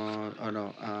panel. Oh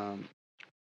no.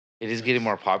 It is getting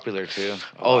more popular too.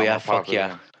 A Oh, lot yeah, more fuck popular.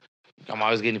 yeah. I'm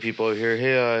always getting people over here.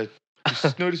 Hey,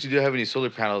 just noticed you don't have any solar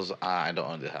panels. I don't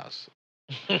own the house.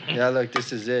 Yeah, look,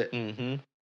 this is it. Mm-hmm.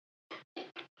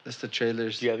 That's the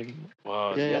trailers. Do you have any?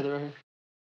 Wow. yeah, they're right here.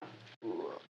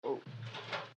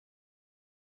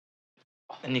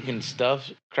 And you can stuff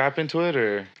crap into it,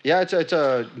 or Yeah, it's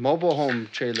a mobile home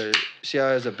trailer. See how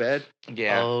it has a bed?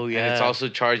 yeah. Oh, And yeah. it also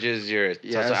charges your. It also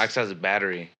Yes. acts as a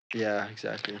battery. Yeah,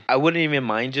 exactly. I wouldn't even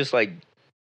mind just like,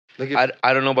 Look at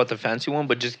I don't know about the fancy one,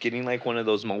 but just getting like one of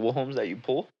those mobile homes that you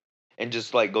pull and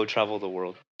just like go travel the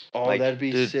world. oh, like, that'd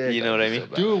be dude, sick. you know what I mean?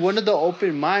 Dude, one of the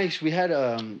open mics, we had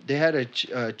they had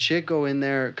a chick go in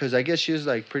there because I guess she was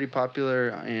like pretty popular.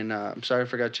 And I'm sorry I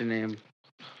forgot your name,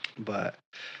 but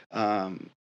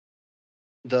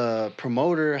the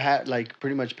promoter had like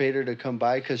pretty much paid her to come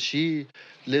by because she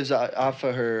lives off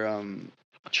of her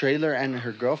trailer, and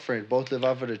her girlfriend both live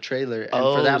off of the trailer. And for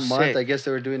Oh, that month, sick. I guess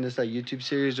they were doing this like YouTube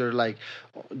series, or like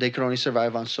they could only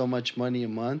survive on so much money a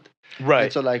month. Right.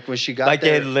 And so like when she got Like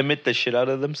there, they limit the shit out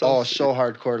of oh, themselves. so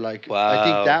hardcore. Like I Wow.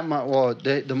 think that month. Well,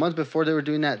 the month before they were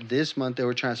doing that. This month they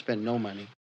were trying to spend no money.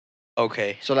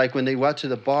 Okay. So like when they went to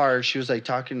the bar, she was like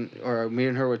talking, or me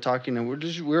and her were talking, and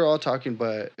we were all talking,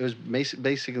 but it was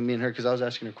basically me and her because I was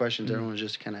asking her questions. Everyone was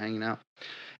just kind of hanging out,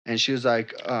 and she was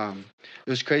like, it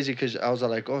was crazy because I was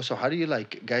like, oh, so how do you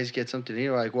like guys get something to eat?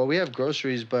 We're like, well, we have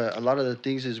groceries, but a lot of the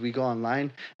things is we go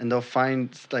online and they'll find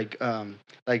like.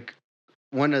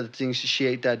 One of the things she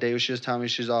ate that day was she was telling me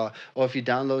she's all, oh, if you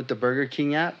download the Burger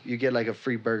King app, you get like a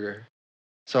free burger.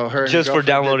 So her and her Just for girlfriend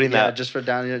downloading yeah, that? just for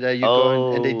downloading that. You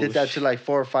go in, and they did that Oh, to like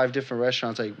 4 or 5 different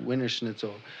restaurants, like Winter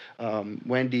Schnitzel,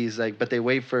 Wendy's, like, but they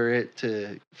wait for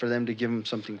them to give them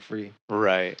something free.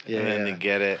 Right. Yeah, And then they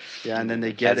get it. yeah, and then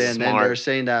they get That's it, and then smart.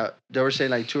 they were saying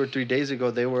like 2 or 3 days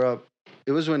ago they were up.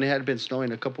 It was when it had been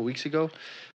snowing a couple weeks ago.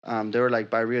 They were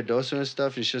like by Rio Doce and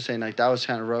stuff, and she was saying like that was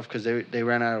kind of rough because they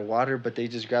ran out of water, but they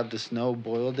just grabbed the snow,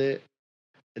 boiled it,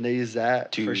 and they used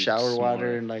that for Dude, shower water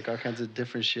smart. and like all kinds of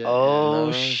different shit. Oh,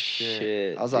 No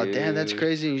shit. I was like, damn, that's dude.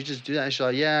 crazy. And you just do that. And she's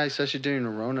like, yeah, especially during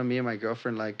Rona, me and my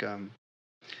girlfriend, like,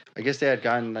 I guess they had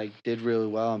gotten, like, did really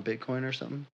well on Bitcoin or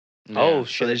something. Oh, Yeah.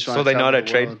 So they shit. just So wanna they know how to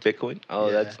travel the trade world. Bitcoin? Oh,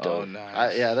 Yeah. that's dope. Oh,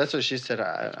 nice. Yeah, that's what she said.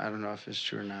 I don't know if it's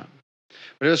true or not.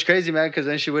 But it was crazy, man, because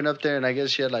then she went up there and I guess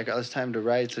she had, like, all this time to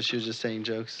write. So she was just saying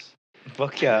jokes.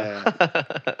 Fuck yeah.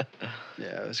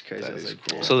 Yeah, it was crazy. That I was is like,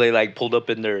 cool. damn. So they like pulled up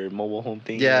in their mobile home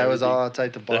thing? Yeah, and it was everything? all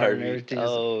outside the The bar and RV. everything.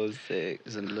 Oh, sick. It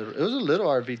was a little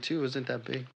RV, too. It wasn't that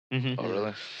big. Mhm. Oh,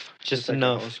 really? Just like a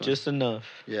enough. house one. Just enough.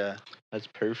 Yeah, That's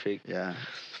perfect. yeah.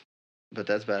 But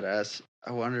that's badass.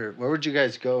 I wonder, where would you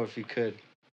guys go if you could?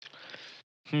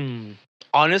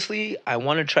 Honestly, I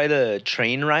want to try the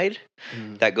train ride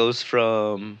Mhm. that goes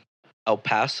from El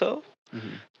Paso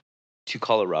Mhm. to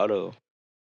Colorado.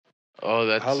 Oh,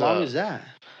 that's How long is that?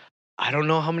 I don't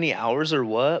know how many hours or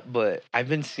what, but I've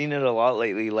been seeing it a lot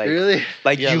lately. Like, Really?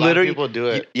 like Yeah, a you lot of literally, people do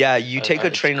it. you take a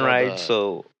It's train called, ride,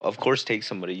 so of course take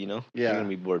somebody. You know, Yeah. you're gonna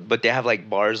be bored. But they have like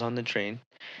bars on the train.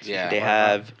 Yeah. They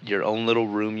have your own little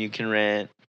room you can rent.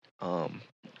 You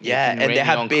Yeah, can and rent they your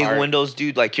have own big cart, windows,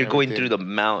 dude. Like you're going through everything.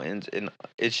 the mountains, and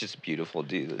it's just beautiful,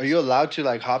 dude. Are you allowed to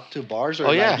like hop to bars? Or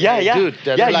Oh, yeah. like, Yeah, yeah, Dude,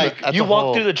 that's yeah. like you at you the walk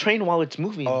whole- through the train while it's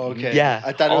moving. Oh, okay. Yeah.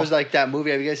 I thought it Oh. was like that movie.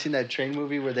 Have you guys seen that train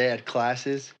movie where they had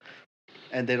classes,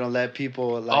 and they don't let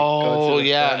people like? go Oh, to the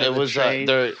yeah. front It of the was, train?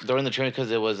 they're in the train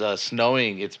because it was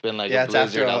snowing. It's been like Yeah, a it's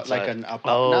after blizzard outside. like an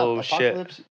Oh, not shit.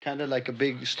 apocalypse, kind of like a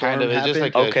big storm Kind of. It's happened. just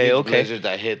like Okay, a huge okay. blizzard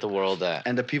that hit the world that.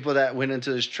 and the people that went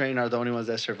into this train are the only ones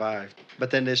that survived.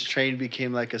 But then this train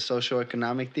became like a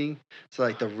socio-economic thing. So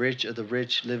like the rich of the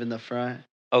rich live in the front.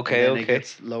 Okay, and then okay. It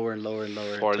gets lower and lower and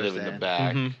lower. Or towards live in the end.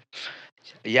 back. Mhm.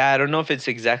 Yeah, I don't know if it's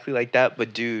exactly like that,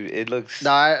 but dude, it looks.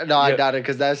 No, I Yeah. doubt it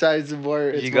because that side's more.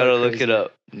 It's you more gotta look crazy. it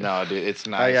up. No, dude, it's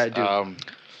nice. yeah, I do.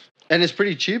 And it's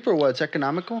pretty cheap or what? It's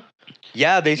economical.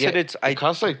 Yeah, they said it's. It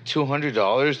costs like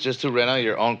 $200 just to rent out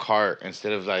your own cart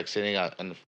instead of like sitting out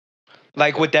and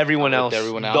like with everyone with else,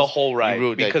 everyone the else, whole ride.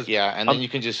 because and then um, you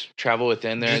can just travel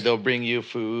within there. just- They'll bring you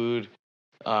food,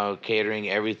 catering,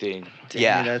 everything. Dang,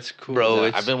 Yeah, that's cool. bro, So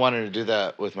it's- I've been wanting to do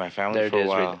that with my family there it for a is.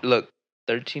 while. Right, look,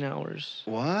 13 hours.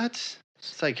 What?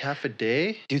 It's like half a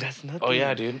day. Dude, that's nothing. Oh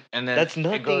yeah, dude. And then That's it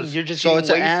nothing. goes- You're just So getting it's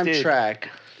an wasted. Amtrak.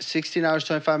 16 hours,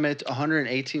 25 minutes,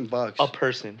 $118 A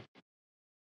person.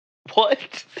 What?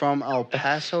 from El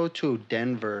Paso to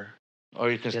Denver. or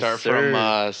you can Yes, start sir.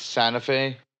 from Santa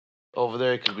Fe. Over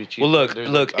there, it could be cheaper. Well, look, There's,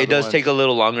 look. like, It does other take a ones.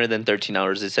 little longer than 13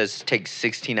 hours. It says it takes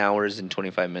 16 hours and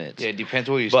 25 minutes. Yeah, it depends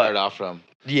where you But- start off from.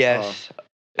 Yes. It all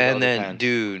And then, depends.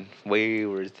 dude, way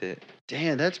worth it.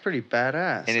 Damn, that's pretty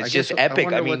badass. And it's I just guess epic. I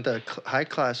wonder I mean- what the high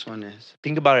class one is.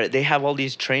 Think about it. They have all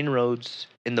these train roads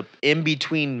in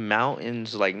between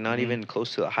mountains, like not Mhm. even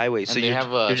close to the highway. So And they you're,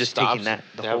 have, you're just stops. taking that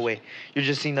the They whole have- way. You're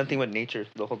just seeing nothing but nature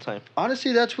the whole time.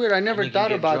 Honestly, that's weird. I never you can thought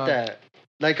get about drunk. that.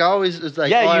 Like I always, it's like,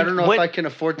 Yeah, oh, I you- don't know when- if I can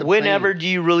afford the Whenever plane. do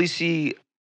you really see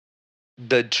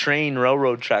the train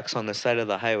railroad tracks on the side of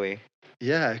the highway?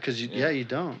 Yeah, because Yeah. you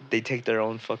don't. They take their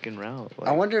own fucking route. I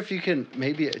like- wonder if you can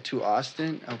maybe to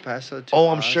Austin, El Paso. To Oh,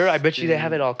 I'm sure. I bet you they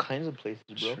have it Austin all kinds of places,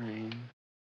 bro. Train,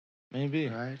 Maybe.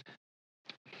 right?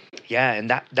 Yeah, and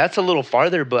that's a little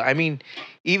farther, but I mean,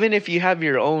 even if you have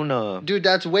your own Dude,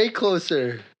 that's way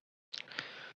closer.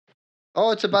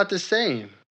 Oh, it's about the same,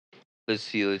 let's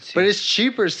see. but it's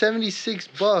cheaper, $76.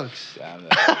 Damn,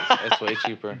 that's way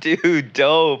cheaper. Dude,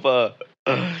 dope.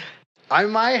 I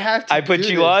might have to. I put do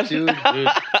you this, on? dude.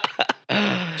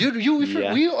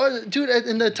 Yeah. We are, dude.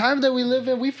 In the time that we live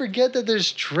in, we forget that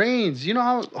there's trains. You know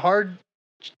how hard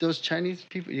those Chinese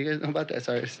people? You guys know about that?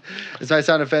 Sorry, this might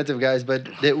sound offensive, guys, but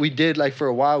that we did like for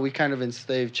a while. We kind of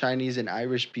enslaved Chinese and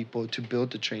Irish people to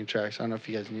build the train tracks. I don't know if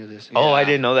you guys knew this. Oh, I Yeah.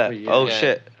 didn't know that. But yeah. Oh Yeah.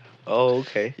 shit. Oh,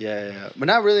 okay. Yeah, but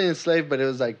not really enslaved, but it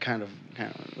was like kind of,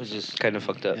 Which is Kind of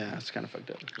fucked up. yeah, it's kind of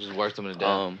fucked up. just worked them to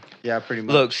death. Yeah, pretty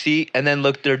much. Look, see, and then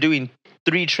look, they're doing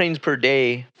 3 trains per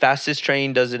day. Fastest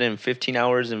train does it in 15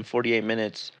 hours and 48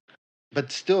 minutes.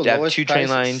 but still, they have lowest 2 price train is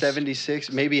lines.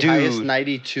 76, maybe Dude. highest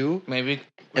 92. Maybe.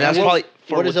 And that's what- probably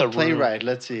for What is with a the plane room. ride?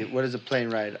 Let's see. What is a plane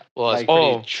ride? Well, it's Like, pretty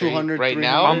oh, cheap 200, right 300?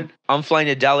 now. I'm flying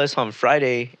to Dallas on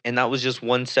Friday, and that was just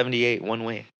 178 one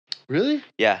way. Really?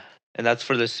 Yeah, and that's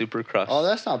for the Supercross. Oh,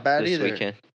 that's not bad this either.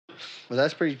 weekend. Well,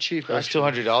 that's pretty cheap. It was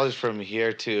actually. $200 from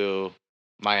here to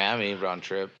Miami round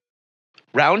trip.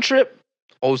 Round trip?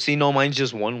 Oh, see, no, mine's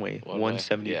just one way, One way,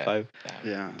 175.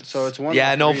 Yeah. So it's one.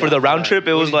 Yeah, no, for the round trip, it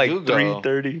Where was did like you go?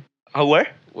 330. Oh, where?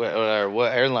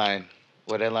 What airline?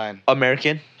 What airline?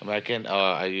 American, American? Oh,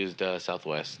 I used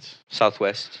Southwest.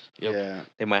 Southwest. Yep. Yeah.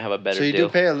 They might have a better So you deal.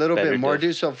 do pay a little Better bit more, deal.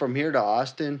 dude. So from here to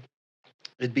Austin,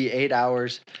 it'd be 8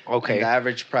 hours. Okay. And the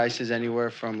average price is anywhere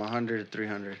from 100 to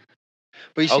 300.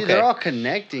 But you see, Okay. they're all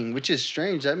connecting, which is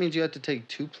strange. That means you have to take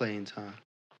 2 planes, huh?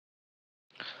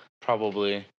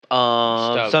 Probably.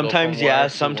 Go Sometimes, from yeah.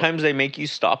 work to Sometimes they make you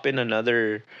stop in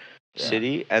another Yeah.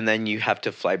 city, and then you have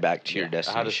to fly back to your I had to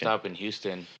destination. stop in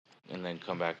Houston and then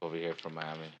come back over here from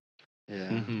Miami. Yeah.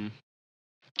 Hmm.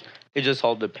 It just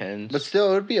all depends. But still,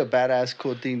 it would be a badass,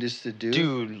 cool thing just to do.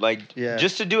 Dude, like, Yeah.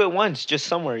 just to do it once, just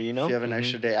somewhere, you know? If you have an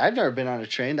extra day. I've never been on a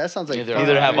train. That sounds like Neither fun,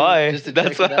 Neither have dude, I. just to That's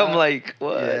check what it I'm out. like,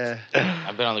 what? Yeah.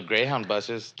 I've been on the Greyhound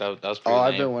buses. That was pretty Oh,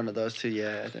 I've lame. been one of those too.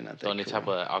 Yeah, they're not that The only cool. type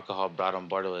of alcohol brought on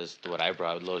board was what I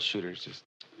brought, little shooters. Just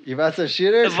You brought some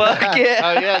shooters? Fuck yeah.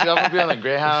 oh yeah, dude, I'm gonna be on the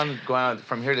Greyhound going out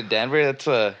from here to Denver. That's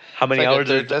How many hours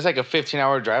is that's like a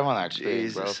 15-hour drive on that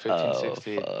street, bro. Jesus. 15, Oh,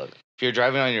 16. fuck. If you're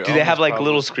driving on your Do own, they have it's like probably-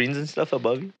 little screens and stuff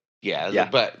above you? Yeah, Yeah.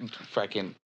 but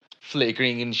fucking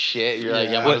flickering and shit. You're like,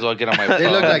 Yeah. I might as well get on my phone. They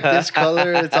look like this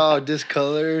color. It's all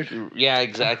discolored. Yeah,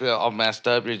 exactly. All messed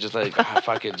up. You're just like,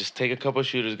 fuck it. Just take a couple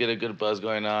shooters, get a good buzz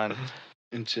going on.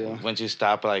 And chill. Once you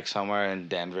stop like somewhere in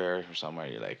Denver or somewhere,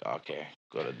 you're like, okay,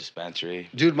 go to dispensary.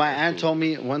 Dude, my aunt told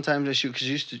me one time that she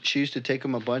used to take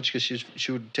them a bunch because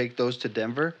she would take those to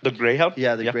Denver. The Greyhound?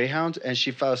 Yeah, the Greyhounds, and she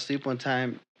fell asleep one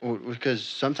time because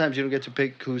sometimes you don't get to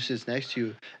pick who sits next to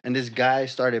you, and this guy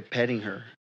started petting her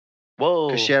Whoa.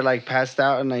 because she had like passed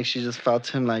out and like she just felt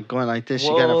him like going like this. She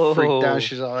kind of freaked Whoa. out.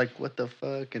 She's all like, "What the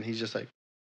fuck?" And he's just like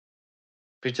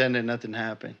pretending nothing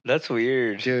happened. That's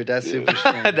weird. Dude, that's super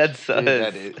strange. That's Dude,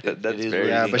 that is- it that's is very weird.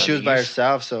 yeah, but she was by You-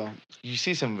 herself, so You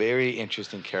see some very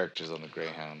interesting characters on the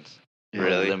Greyhounds. yeah.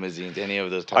 Really? Limousines, any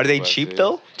of those types Are they of cheap buses.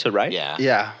 though to ride? Yeah.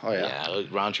 Yeah. Oh yeah. Yeah.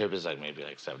 Round trip is like maybe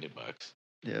like $70.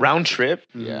 Yeah. Round trip?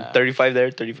 Mhm. Yeah. 35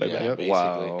 there, 35 Yeah, back. basically.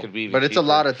 Wow. Could be even But it's a cheaper.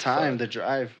 lot of time Fuck. to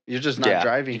drive. You're just not Yeah.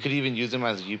 driving. You could even use them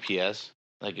as UPS.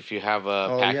 Like if you have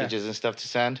Oh, yeah. packages and stuff to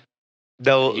send,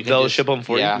 They'll You can they'll just- ship them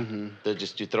for yeah. you. Mhm. they'll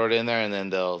just you throw it in there and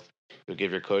then you'll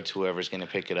give your code to whoever's gonna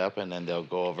pick it up and then they'll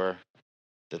go over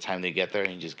the time they get there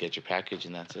and you just get your package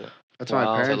and that's it. That's why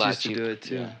Wow. my It's a parents lot used to do cheaper. it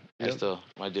too. Yeah. Yep.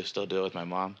 I still do it with my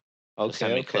mom. She'll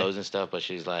send Okay. me clothes and stuff, but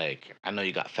she's like, I know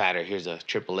you got fatter. Here's a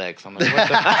triple X. I'm like, what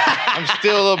the? I'm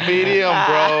still a medium,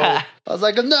 bro. I was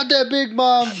like, I'm not that big,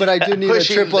 mom, but I do need a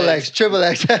Pushing triple this. X. Triple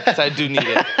X. So I do need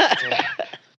it.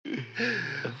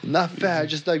 Not fat,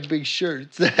 just like big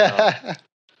shirts. I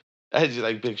just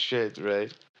like big shit,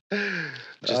 right?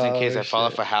 Just in case Oh, I fall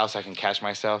shit. off a house, I can catch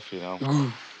myself,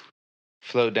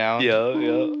 float down. Yo,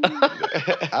 yo.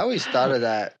 I always thought of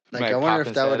that. Like, My I wonder if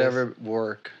poppin' that would status. ever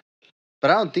work.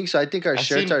 But I don't think so. I think our I've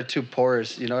shirts seen- are too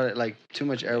porous. You know, like too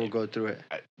much air will go through it.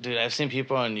 Dude, I've seen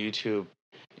people on YouTube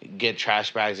get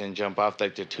trash bags and jump off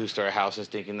like their 2-story houses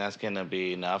thinking that's gonna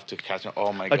be enough to catch them.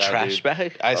 Oh my A god. trash dude.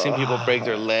 bag? I've seen people break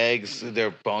their legs, their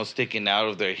bones sticking out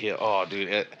of their heel. Oh, dude,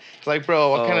 it's like,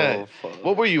 bro, what kind of, fuck.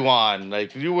 what were you on?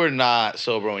 Like, you were not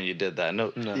sober when you did that.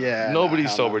 No, No. Yeah. nobody nah,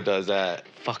 hell sober no. does that.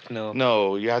 Fuck no.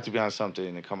 No, you have to be on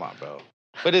something. Come on, bro.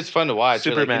 But it's fun to watch.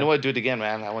 You're like, Superman. you know what? Do it again,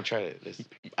 man. I want to try it.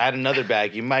 Add another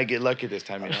bag. You might get lucky this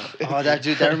time. You know. Oh, that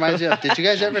dude, that reminds me of. Did you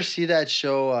guys ever see that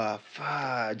show?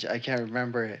 Fudge, I can't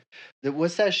remember it.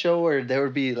 What's that show where there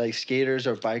would be like skaters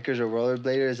or bikers or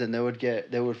rollerbladers and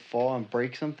they would fall and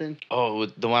break something? Oh,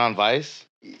 with the one on Vice.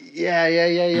 Yeah.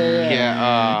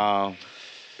 Yeah.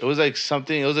 It was like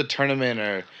something. It was a tournament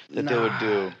or that they would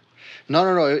do.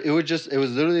 No. It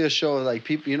was literally a show of like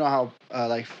people. You know how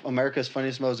like America's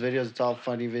Funniest Most Videos. It's all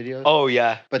funny videos. Oh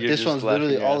yeah. But You're this just one's laughing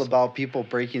literally your all ass about people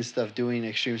breaking stuff, doing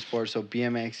extreme sports. So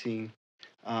BMXing. Is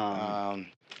it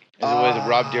with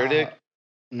Rob Dyrdek?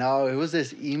 No, it was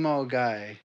this emo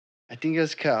guy. I think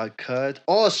it's called Cut.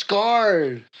 Oh,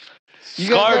 Scarred. You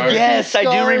guys Scarred, ever seen yes, I do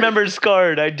Scarred? remember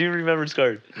Scarred. I do remember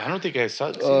Scarred. I don't think I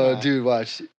saw. Oh, dude,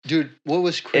 watch. Dude, what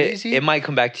was crazy It might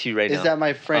come back to you right is now. that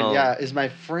my friend, is my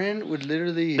friend would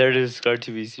literally. There it is, Scarred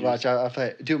TV series. Watch, I'll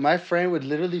play. Dude, my friend would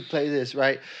literally play this,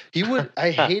 right? He would. I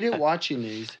hated watching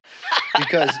these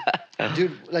because,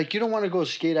 dude, like you don't want to go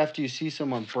skate after you see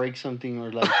someone break something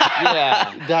or like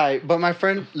die. But my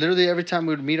friend, literally every time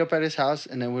we would meet up at his house,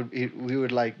 and then we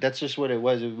would like that's just what it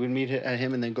was. We'd meet at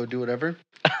him and then go do whatever,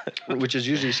 which is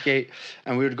usually skate.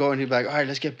 And we would go and he'd be like, "All right,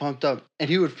 let's get pumped up," and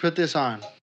he would put this on.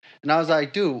 And I was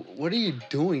like, dude, what are you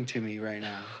doing to me right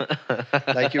now?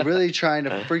 Like, you're really trying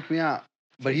to freak me out.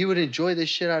 But he would enjoy this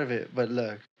shit out of it. But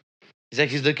look. He's like,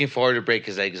 he's looking forward to break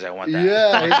his eggs. I want that.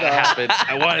 Yeah. I want it to happen.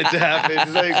 I want it to happen.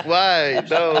 He's like, why?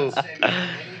 No.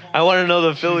 I want to know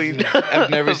the feeling. I've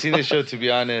never seen the show, to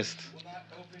be honest.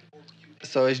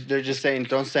 So they're just saying,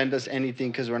 don't send us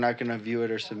anything because we're not going to view it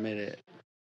or submit it.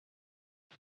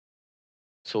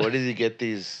 So where did he get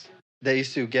these? They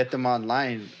used to get them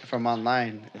from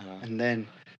online. And then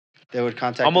they would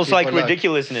contact Almost people, like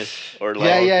ridiculousness. Or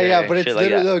like, yeah. But it's shit like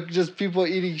literally that. look, just people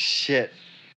eating shit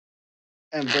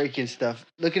and breaking stuff.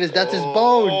 Look at his, that's his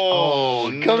bone. Oh,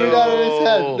 Coming out of his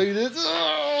head. no. Look at this.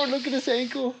 Oh, look at his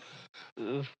ankle.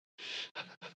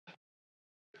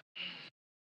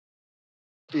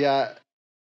 Yeah.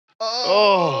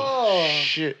 Oh,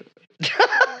 shit.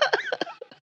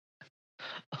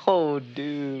 Oh,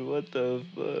 dude, what the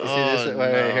fuck? You see this? Oh,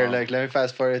 Wait, here, no. like, let me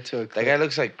fast forward to a clip. That guy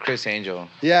looks like Chris Angel.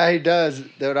 Yeah, he does.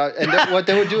 What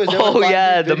they would do is they would Oh, find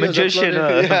yeah, these the videos magician.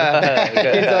 uploaded.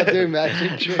 Yeah. He's out doing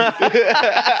magic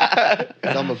tricks.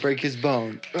 I'm gonna break his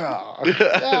bone.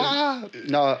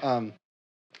 No,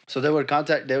 so they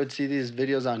would see these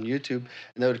videos on YouTube,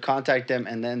 and they would contact them,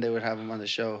 and then they would have them on the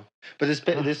show. But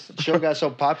this show got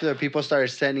so popular, people started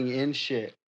sending in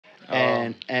shit.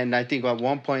 And I think at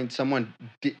one point someone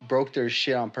broke their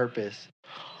shit on purpose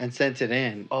and sent it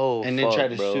in. Oh, and then tried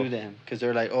to bro. sue them because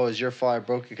they're like, "Oh, it's your fault. I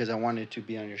broke it because I wanted to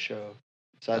be on your show."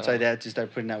 So that's why they had to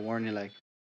start putting that warning, like,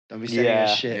 "Don't be sending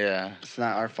us shit. Yeah. It's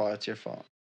not our fault. It's your fault."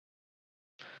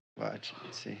 Watch.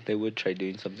 Let's see. They would try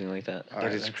doing something like that. All That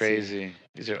right, is let's crazy.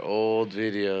 These are old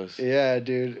videos. see. Yeah,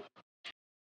 dude.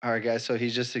 All right, guys. So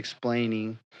he's just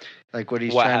explaining, like, what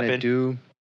he's What trying to happened? do.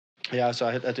 Yeah. So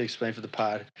I had to explain for the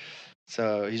pod.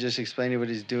 So he's just explaining what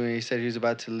he's doing. He said he was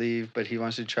about to leave, but he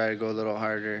wants to try to go a little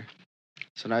harder.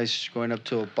 So now he's going up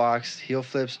to a box, heel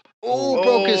flips. Oh,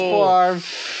 broke his forearm.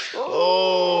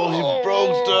 Oh, he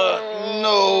broke the...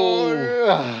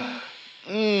 No.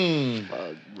 Mm.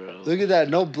 Fuck, bro. Look at that.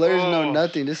 No blurs, no Oh.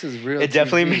 nothing. This is real. It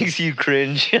definitely TV. makes you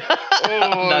cringe. Oh,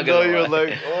 Not no, gonna you're lie.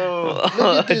 like, oh.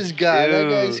 Look at this guy. That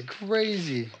guy's Dude.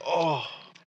 crazy. Oh.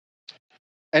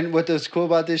 And what's cool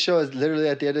about this show is literally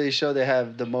at the end of the show, they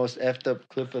have the most effed up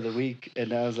clip of the week.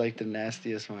 And that was like the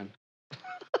nastiest one.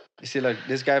 You see, like,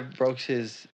 this guy broke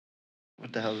his,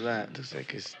 what the hell is that? Looks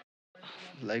like his...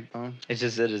 Leg bone? It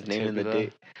just said his name in the Tip it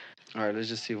date. All right, let's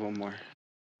just see one more.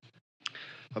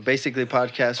 But basically,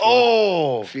 podcast.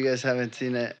 Oh. If you guys haven't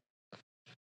seen it,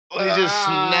 Oh, he just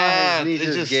snapped. His knee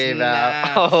It just gave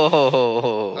out. snapped.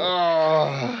 Oh.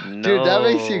 oh, No. dude, that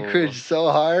makes you cringe so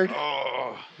hard.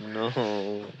 Oh.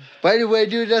 No. By the way,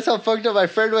 dude, that's how fucked up my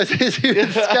friend was. This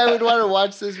guy would want to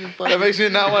watch this before. That makes me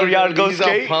not want For y'all to go He's all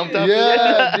skate? pumped up.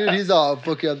 Yeah, dude, he's all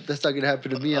fuck up. That's not gonna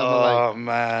happen to me. I'm like, Oh,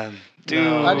 man. Dude.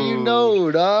 No. how do you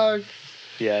know, dog?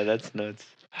 Yeah, that's nuts.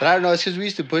 But I don't know. It's because we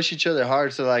used to push each other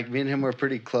hard. So like, me and him were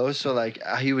pretty close. So like,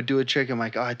 he would do a trick. I'm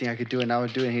like, oh, I think I could do it. And I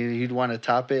would do it. And he'd want to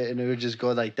top it, and it would just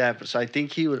go like that. But so I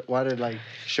think he would want to like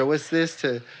show us this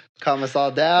to calm us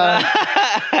all down.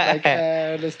 Like,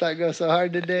 let's not go so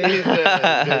hard today.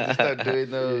 Just start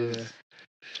doing those. Yeah.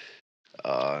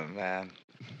 Oh, man.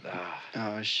 Ah.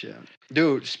 Oh shit,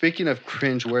 dude. Speaking of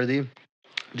cringeworthy,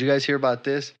 did you guys hear about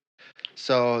this?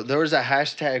 So there was a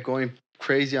hashtag going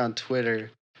crazy on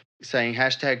Twitter saying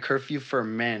hashtag curfew for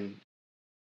men,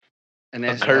 and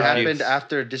it curfew. happened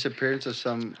after a disappearance of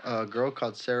some girl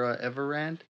called Sarah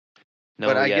Everand. No,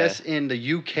 But I yeah. guess in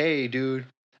the UK, dude,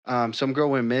 some girl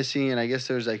went missing, and I guess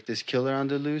there's like this killer on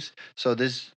the loose. So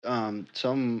this,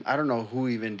 some I don't know who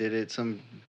even did it. Some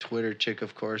Twitter chick,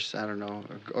 of course, I don't know,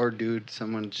 or dude,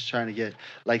 someone's trying to get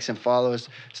likes and follows.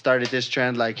 Started this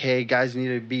trend like, hey, guys need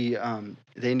to be,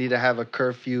 they need to have a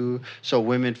curfew so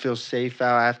women feel safe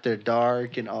out after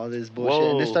dark and all this bullshit.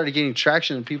 And it Whoa. started getting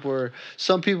traction. And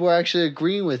some people were actually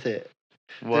agreeing with it.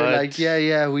 What? They're like,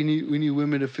 yeah, we need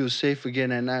women to feel safe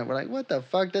again at night. We're like, what the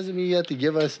fuck? Doesn't mean you have to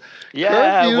give us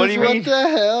Yeah, curfews. what do you mean? What the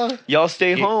hell? Y'all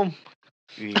stay Yeah. home.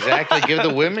 Exactly. Give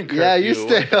the women curfew. Yeah, you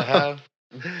stay What the hell?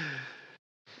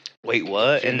 Wait,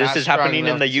 what? If you're And this not is strong happening in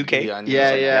enough the to be UK? on your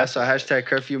Yeah, own, yeah. So hashtag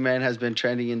curfew man has been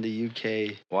trending in the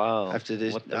UK Wow. after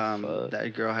this. What the fuck?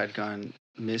 That girl had gone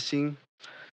missing,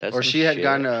 That's or some she had shit.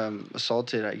 gone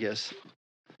assaulted, I guess.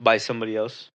 By somebody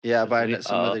else? Yeah, by We-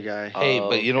 some other guy. Hey,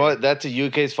 but you know okay. what? That's the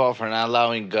UK's fault for not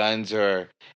allowing guns or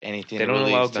anything. They don't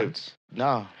really allow to- guns.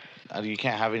 No, you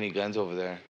can't have any guns over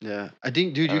there. Yeah, I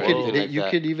think, dude, you Or could anything like you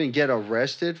that. could even get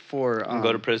arrested for And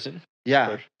go to prison?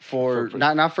 yeah, for for-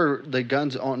 not for the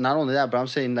guns. Not only that, but I'm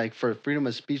saying like for freedom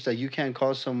of speech, like you can't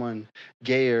call someone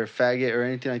gay or faggot or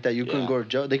anything like that. You couldn't Yeah. go to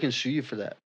jail. They can sue you for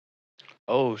that.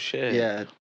 Oh, shit. Yeah,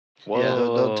 Whoa. yeah.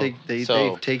 They'll take So-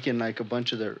 they've taken like a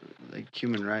bunch of their like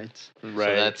human rights.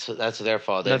 Right. So that's their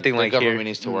fault. Nothing the like government here.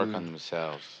 needs to work Mm. on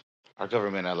themselves. Our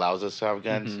government allows us to have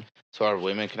guns, Mhm. so our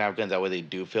women can have guns. That way, they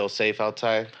do feel safe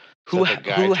outside. Who So if a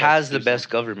guy who tries has to the do best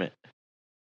something- government?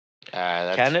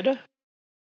 That's, Canada?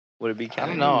 Would it be I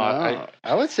Canada? don't know.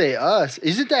 I would say us.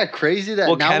 Isn't that crazy that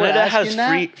Well, now we're Canada has asking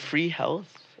that? free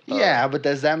health. Yeah, but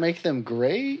does that make them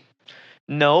great?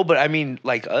 No, but I mean,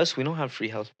 like us, we don't have free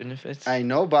health benefits. I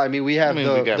know, but I mean, we have we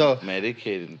the got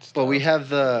Medicaid and stuff. but we have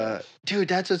the dude.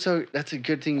 That's a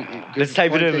good thing. Good Let's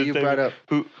type it point in. that let's you type brought it.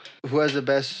 up. Who has the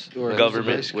best or who's the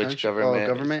Government. best Which country? government?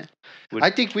 Oh, government. Which- I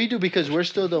think we do because we're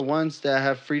still the ones that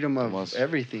have freedom of Most-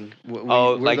 everything.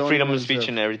 Oh, we're like the only freedom of ones speech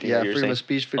and everything Yeah, that you're freedom saying? of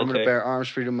speech, freedom Okay. to bear arms,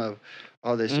 freedom of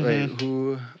all this. Mhm. Wait,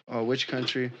 who? Oh, which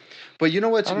country? But you know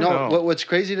what's I don't know. what's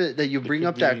crazy that you bring could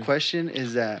up that be- question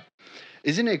is that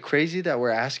isn't it crazy that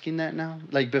we're asking that now?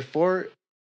 Like before,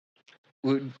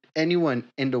 would anyone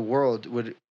in the world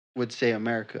would say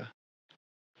America?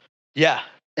 Yeah.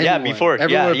 Yeah, Anyone. before.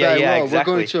 Everyone Yeah, would be yeah, like, yeah, "Whoa,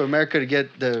 exactly. we're going to America to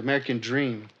get the American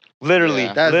dream." Literally,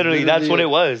 Yeah. That's literally, that's what literally-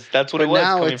 it was. That's what But it was.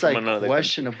 now coming it's from like another country.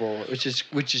 questionable, which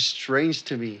is strange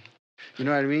to me. You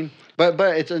know what I mean? But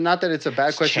it's not that it's a bad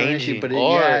It's question or anything, changing. but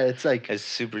Or- yeah, it's like It's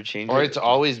super changing. Or it's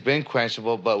always been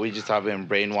questionable, but we just have been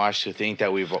brainwashed to think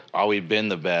that we've always been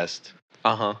the best.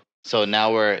 Uh-huh. So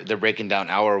now they're breaking down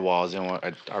our walls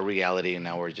and our reality, and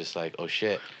now we're just like, oh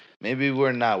shit, maybe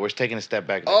we're not. We're taking a step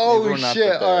back. Maybe oh we're not the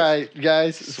shit! best. All right,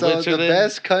 guys. So the Switzerland?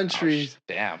 best Oh, countries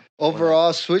damn.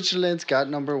 overall, Switzerland's got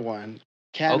number 1.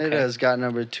 Canada's Okay. got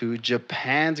number 2.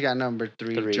 Japan's got number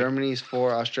 3. Three. Germany's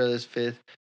 4. Australia's 5th.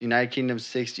 United Kingdom's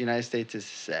 6th. United States is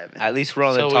 7th. At least we're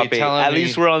on So the wait, top 8. telling At me-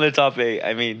 least we're on the top 8.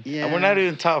 I mean, Yeah, And we're not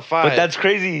even top 5. but that's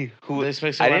crazy. Who This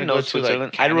makes me I wanna didn't know go to, like,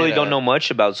 Switzerland. I really don't Canada. know much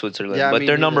about Switzerland, Yeah, but me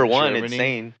they're number neither. 1. Germany.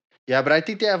 Insane. Yeah, but I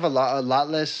think they have a lot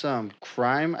less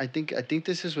crime. I think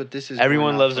this is what this is. going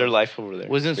Everyone off loves their of. life over there.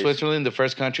 Wasn't basically. Switzerland the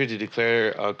first country to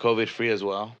declare COVID free as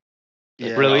well?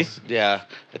 Yeah. Really? Yeah,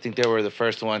 I think they were the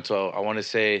first one. So I want to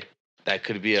say that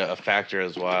could be a factor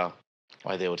as well.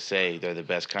 Why they would say they're the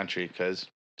best country because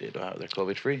they don't have their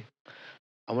COVID free.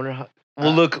 I wonder how.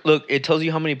 Well, look. It tells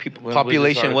you how many people. When was this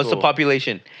Population. What's the article?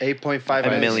 population? 8.5 A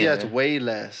million. million. Yeah, it's way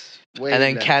less. Way And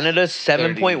then less. Canada's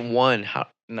 7.1. How?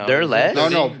 No, They're is it less? No,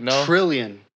 30? no,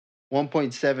 trillion.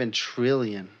 1.7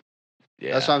 trillion.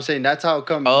 Yeah. That's what I'm saying. That's how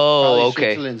come. Oh, probably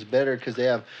okay. Switzerland's better because they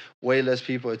have way less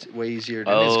people. It's way easier. To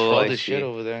And it's Oh, cold I as shit see.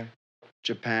 over there.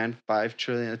 Japan 5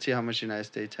 trillion. Let's see how much the United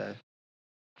States has.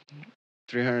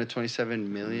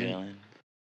 327 million. Million.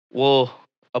 Well,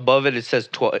 above it says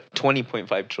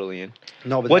 20.5 trillion.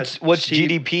 No, but What's that's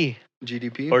GDP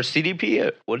GDP? or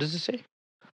CDP? What does it say?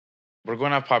 We're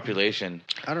going off population.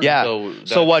 I don't Yeah. know.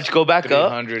 So watch, go back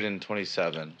up.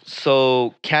 327.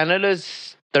 So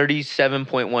Canada's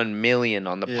 37.1 million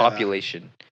on the Yeah.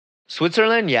 population.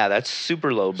 Switzerland, yeah, that's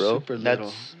super low, bro. Super little.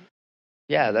 That's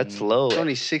yeah, that's Mm. low. It's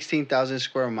only 16,000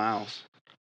 square miles.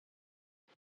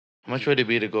 How much would it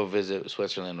be to go visit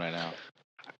Switzerland right now?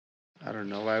 I don't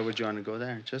know. Why would you want to go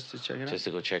there? Just to check it out? Just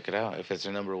to go check it out. If it's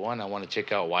their number one, I want to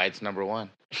check out why it's number one.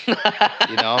 you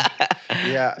know?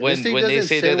 Yeah. When this thing they doesn't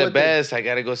say they're the what they- best, I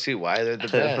gotta go see why they're the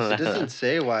It best. doesn't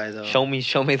say why though. Show me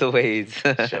the ways.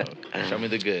 Show me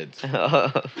the goods.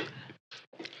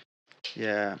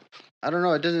 Yeah. I don't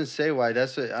know. It doesn't say why.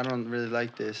 That's what I don't really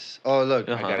like this. Oh, look,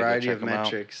 I a gotta go variety check of 'em out.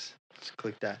 metrics. Let's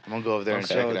click that. I'm gonna go over there and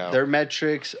Okay. check So it out. their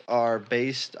metrics are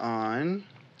based on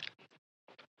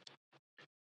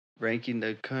ranking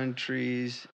the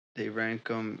countries. They rank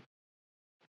them.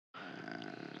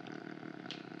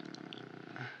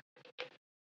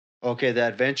 Okay, the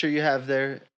adventure you have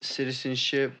there,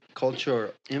 citizenship,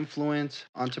 cultural influence,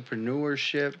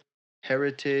 entrepreneurship,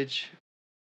 heritage,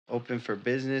 open for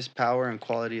business, power, and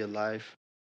quality of life.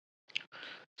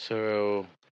 So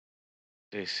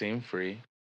they seem free.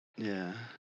 Yeah,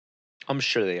 I'm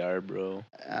sure they are, bro.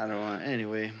 I don't want.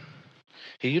 Anyway,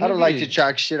 Hey, I don't like to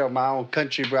chalk shit on my own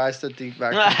country, bro. I still think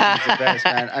our country's the best,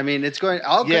 man. I mean, it's going.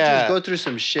 All countries go through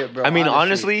some shit, bro. I mean,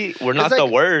 honestly, we're not the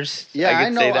worst. Yeah, I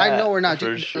could know. say that I know we're not.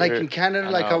 for Like sure. in Canada, I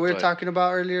like how know, we were but- talking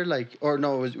about earlier, like or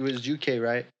no, it was UK,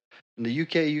 right? In the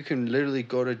UK, you can literally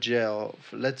go to jail.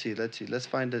 For, let's see. Let's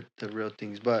find the real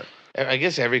things. But I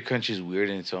guess every country's weird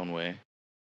in its own way.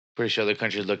 Pretty sure other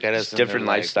countries look at us. It's and they're different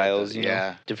like, lifestyles, you know,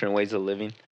 yeah. different ways of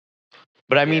living.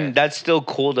 But I mean, Yeah. that's still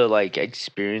cool to like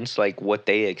experience like what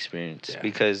they experience Yeah.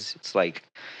 because it's like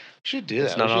Should do that.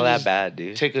 it's We not should all that just bad,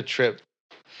 dude. Take a trip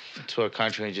to a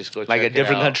country and just go Like a check it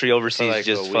different out country for, overseas, like, a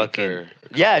just week fucking or a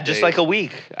yeah, couple just days. like a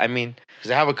week. I mean,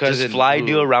 'Cause I have a cousin. just fly, who-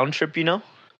 do a round trip, you know.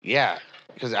 Yeah,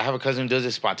 because I have a cousin who does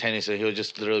it spontaneously. He'll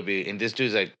just literally be, and this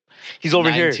dude's like, He's over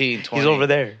 19, here. 20. He's over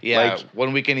there. yeah. Like,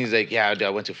 One weekend he's like, yeah, dude, I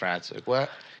went to France. Like what?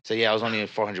 So yeah, I was only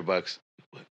 $400.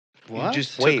 what? You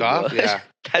just wait, took off. what? Yeah,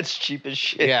 That's cheap as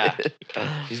shit. Yeah.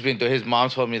 he's been. His mom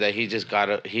told me that he just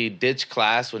he ditched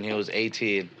class when he was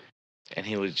 18, and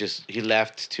he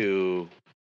left to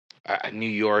New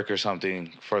York or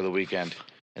something for the weekend,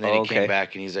 and then he Okay. came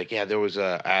back and he's like, yeah, there was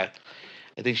I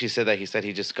think she said that he said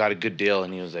he just got a good deal,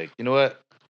 and he was like, you know what,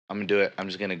 I'm gonna do it. I'm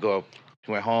just gonna go up.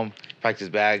 He went home, packed his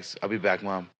bags. I'll be back,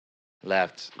 mom.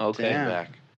 Left. Okay. Came Damn. back.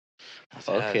 I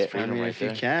said, Okay. that's I freedom mean, right if there.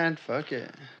 you can, fuck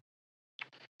it.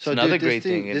 So, another dude, great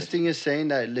thing This is- thing is saying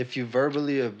that if you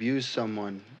verbally abuse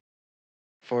someone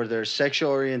for their sexual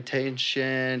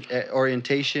orientation,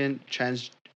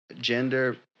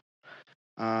 transgender,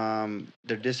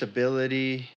 their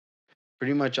disability,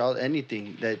 pretty much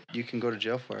anything that you can go to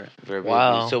jail for it. Very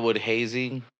Wow. abuse. So would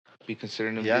hazing be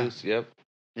considered an Yeah. abuse? Yep.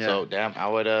 Yeah. So damn, I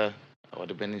would have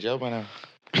been in jail by now.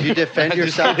 You defend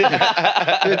yourself.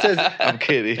 It says, I'm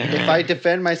kidding. if I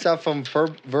defend myself from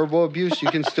verbal abuse, you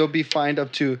can still be fined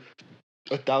up to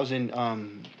 1,000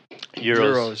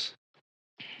 euros.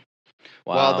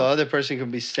 Wow. While the other person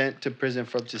can be sent to prison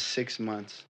for up to 6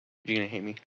 months. You're gonna hate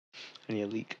me. I need a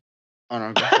leak. Oh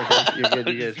no, go ahead. You're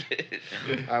good. You're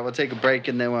good. All right, we'll take a break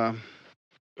and then We'll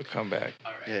come back.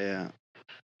 yeah.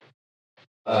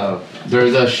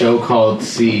 There's a show called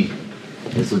See.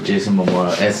 It's with Jason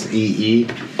Momoa. SEE.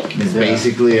 It's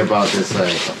basically about this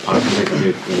like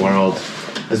apocalyptic world.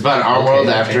 It's about our world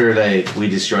after like we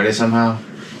destroyed it somehow,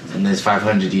 and there's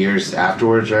 500 years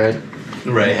afterwards, right?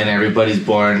 Right. And everybody's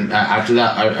born after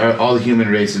that. All the human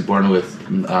race is born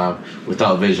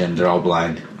without vision. They're all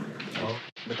blind.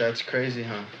 But that's crazy,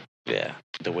 huh? Yeah,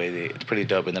 the way it's pretty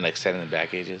dope, and then like set in the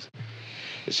back ages.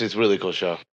 It's just a really cool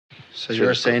show. So Sure.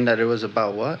 you're saying that it was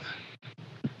about what?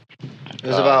 It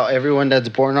was Uh, about everyone that's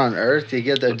born on Earth. They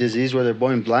get the disease where they're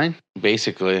born blind.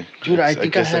 Basically, Dude, I it's-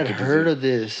 think I guess had like a heard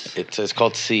disease. of this. It's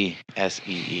called SEE.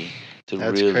 SEE. It's a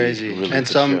That's really, crazy. really And good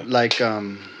some show. like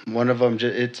one of them.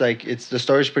 It's the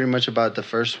story's pretty much about the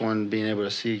first one being able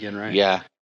to see again, right? Yeah.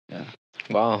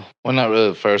 Wow. Well, not really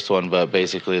the first one, but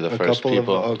basically the A first couple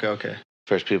people. of okay.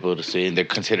 First people to see, and they're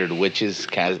considered witches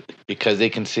because they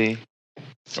can see.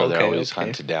 So they're Okay, always okay.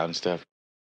 hunted down and stuff.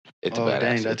 It's Oh badass.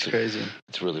 dang, that's it's, crazy.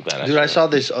 It's really badass. Dude, I show. saw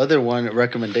this other one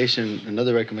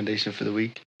another recommendation for the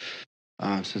week.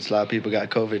 Since a lot of people got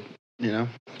COVID, you know.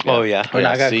 Oh yeah. Or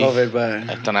not got See? COVID,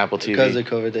 but It's on Apple TV. because of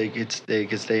COVID, they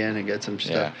could stay in and get some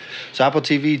stuff. Yeah. So Apple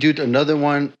TV, dude, another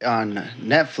one on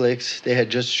Netflix. They had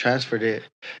just transferred it.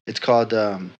 It's called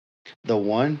The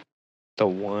One. The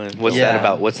one. What's Yeah. that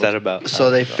about? What's that about? So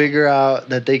they figure out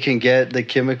that they can get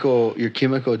your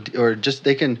chemical, or just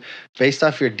they can, based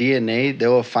off your DNA, they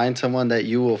will find someone that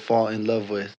you will fall in love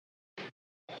with.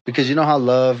 Because you know how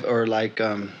love, or like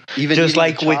even just eating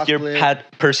like with your chocolate-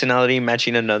 personality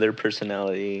matching another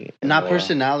personality. not Wow.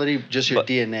 personality, just your But-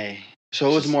 DNA. So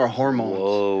it was more hormones.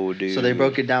 Whoa, dude. So they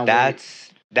broke it down.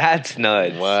 That's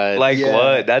nuts. What? Like Yeah.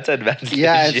 what? That's advanced.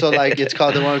 Yeah, and so shit. like it's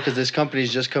called The One because this company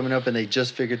is just coming up and they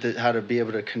just figured how to be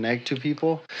able to connect to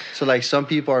people. So like some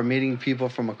people are meeting people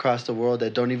from across the world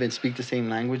that don't even speak the same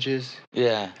languages,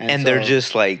 Yeah. and they're so-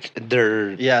 just like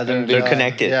they're they're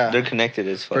connected. Yeah, They're connected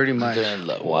as fuck. pretty much. They're in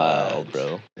love. Wow, What?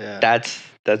 bro. Yeah.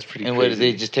 That's pretty. And crazy. what do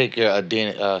they just take a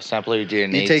DNA, sample of your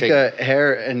DNA? You take a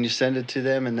hair and you send it to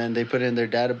them, and then they put it in their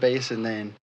database, and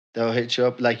then they'll hit you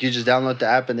up. Like you just download the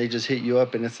app, and they just hit you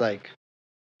up, and it's like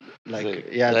Like,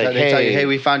 yeah, like, they tell you, hey. hey,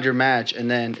 we found your match,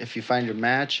 and then if you find your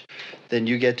match, then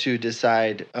you get to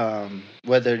decide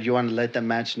whether you want to let that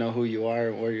match know who you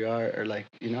are, where you are, or like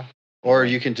or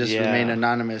you can just Yeah. remain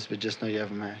anonymous, but just know you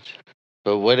have a match.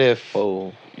 But what if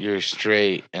Oh, you're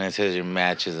straight and it says your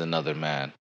match is another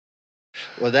man?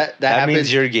 Well, that that happens,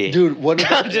 means you're gay. dude. What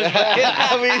I'm just fucking.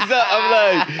 I'm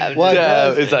like, What Yeah,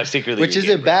 does- it's not secretly. which you're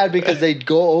isn't gay, bad because they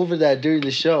go over that during the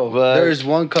show. But There's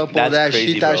one couple that's that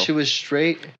crazy, she thought bro. she was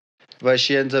straight, but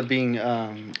she ends up being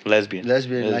Lesbian.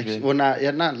 lesbian. Like, Lesbian. well, not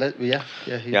yeah.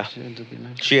 Yeah. She ends up being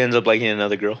lesbian. She ends up liking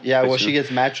another girl. Yeah, well, Which she is-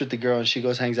 gets matched with the girl, and she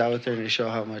goes hangs out with her, and they show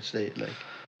how much they like.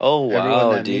 Oh everyone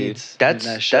wow, that dude. meets in That's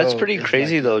that show pretty is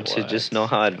crazy like, though what? to just know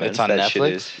how advanced on that shit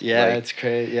Netflix? is. Yeah, Like, it's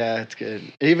crazy. Yeah, it's good.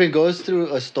 It even goes through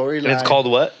a storyline. and it's called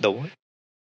what? The one.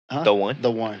 Huh? The One?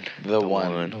 The One. The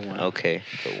one. The One. Okay.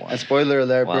 The one. And spoiler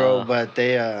alert, bro. Wow. But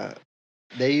they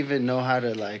even know how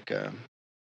to like,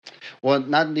 well,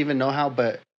 not even know how,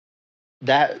 but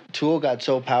that tool got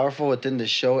so powerful within the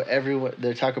show. Everyone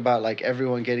they talk about like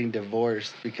everyone getting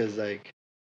divorced because like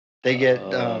they get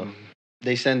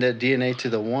they send their DNA to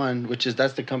the One, which is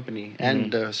that's the company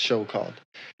and the show called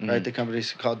right. The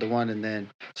company's called the One, and then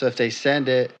so if they send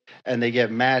it and they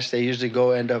get matched, they usually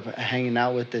go end up hanging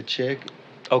out with the chick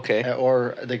Okay.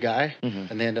 or the guy, Mhm.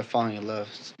 and they end up falling in love.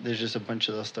 There's just a bunch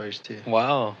of those stories too.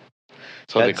 Wow.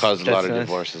 So they That's- cause a lot that's of nice.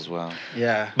 divorce as well.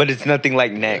 Yeah. But it's nothing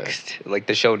like Next, like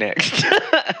the show Next,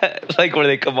 like where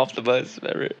they come off the bus.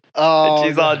 Remember? Oh, And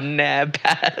she's all nab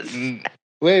pass.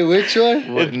 wait, which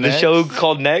one? What, The show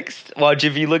called Next. Watch,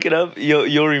 if you look it up,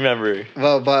 you'll remember.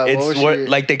 Well, but what It's was where, she?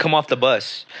 like they come off the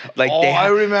bus. Like Oh, they I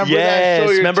remember that yes, show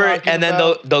you're remember? talking And then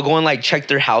about. they'll go and like check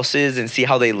their houses and see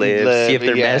how they live, see if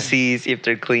they're yeah. messy, see if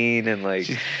they're clean, and like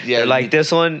Yeah, they're like meet-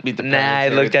 this one. meet the Nah, I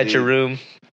parents looked at your dude. room.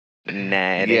 Nah, it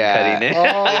ain't Yeah. cutting it. Oh,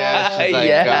 Yeah, she's like,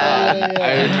 Yeah. God,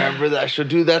 I remember that show,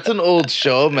 dude. That's an old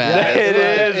show, man. Yeah, It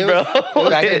is, it bro. was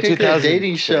Back in technically a 2000.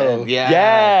 dating show. Yeah,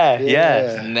 Yeah.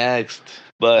 yeah. Next.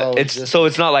 But Oh, it's just- so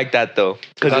it's not like that though,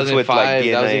 because it's with like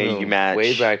 2005, that was DNA, even you match,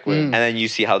 way back when. and then you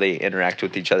see how they interact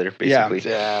with each other, basically.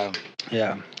 Yeah,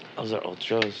 Yeah, those are old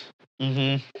shows.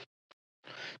 Mm-hmm.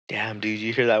 Damn, dude,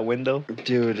 you hear that window?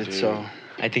 dude, it's Dude. so.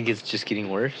 I think it's just getting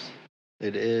worse.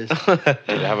 It is. Dude,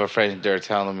 I have a friend there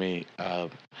telling me that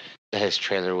his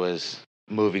trailer was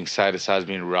moving side to side, was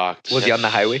being rocked. Was he on the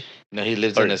highway? No, he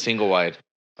lives Or- in a single wide.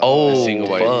 Oh, a single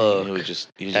wide. fuck. He was just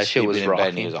That shit was sleeping in bed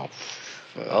and he rocking. was all.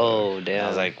 Oh, And damn. I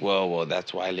was like, well,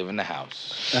 that's why I live in the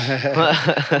house.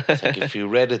 It's like if you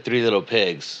read the Three Little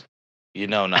Pigs, you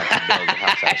know not to build a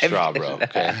house out of straw, bro.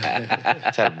 Okay,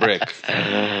 it's out of brick.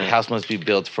 The house must be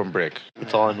built from brick.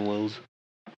 It's all on wheels.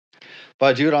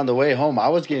 But dude, on the way home, I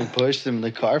was getting pushed in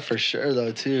the car for sure,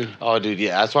 though, too. Oh, dude,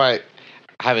 yeah, that's why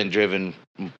I haven't driven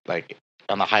like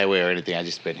on the highway or anything. I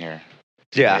just been here.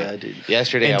 Yeah. dude.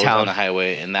 Yesterday In I was town. on the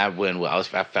highway, and that when I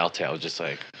felt it. I was just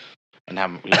like, and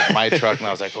have my truck, and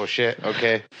I was like, oh shit,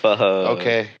 okay, Fuck.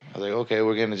 okay. I was like, okay,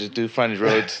 we're gonna just do frontage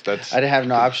roads. That's I didn't have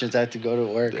no options. I had to go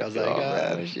to work. I was like, Oh,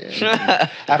 oh, man. shit. At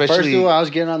first, Especially- dude, when I was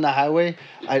getting on the highway,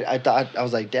 I thought, I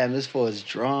was like, damn, this fool is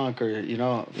drunk or, you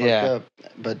know, fucked Yeah. up.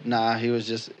 But nah, he was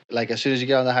just, like, as soon as you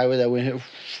get on the highway, that went hit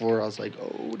for, I was like,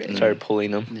 oh, damn. Started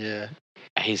pulling them. Yeah.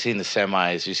 he's seen the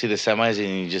semis. You see the semis,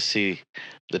 and you just see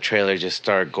the trailer just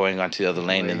start going onto the other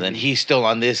lane, and then he's still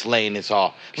on this lane. It's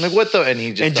all I'm like, what the? And he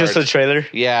just And just a starts- trailer.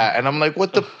 yeah, and I'm like,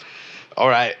 what the? All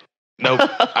right, nope.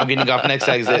 I'm getting off next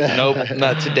exit. Nope,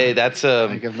 not today. That's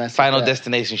Like a mess Final like that.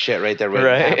 Destination shit right there.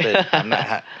 Right. Happen. I'm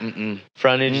not. Mm-mm.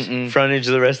 Frontage. Mm-mm. Frontage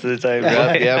the rest of the time.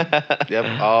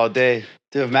 Yep, all day.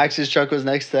 Dude, if Max's truck was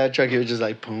next to that truck, he was just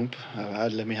like, poop.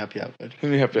 Let me help you out, bud.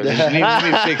 Let me help you. You need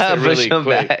to fix it really Push him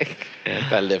quick. back.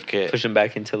 That lift kit. Push him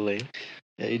back into the lane.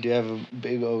 Yeah, you do have a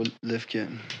big old lift kit.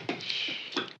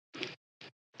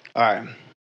 All right.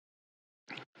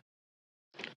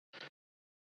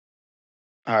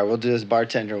 All right, we'll do this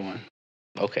bartender one.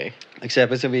 Okay.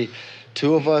 Except it's going to be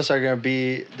two of us are going to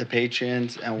be the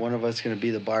patrons and one of us is going to be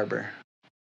the barber.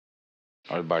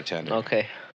 Or the bartender. Okay.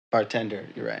 Bartender,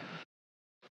 you're right.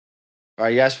 All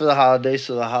right, you asked for the holiday,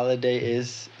 so the holiday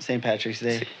is St. Patrick's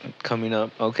Day. Coming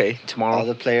up. Okay. All Tomorrow.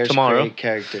 the players Tomorrow. create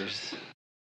characters.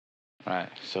 All right.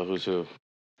 So who's who?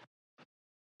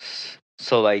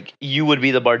 So like you would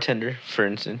be the bartender, for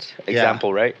instance.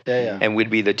 Example, right? Yeah, yeah. And we'd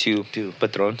be the two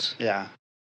patrons. Yeah.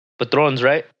 Patrons,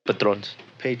 right? Patrons.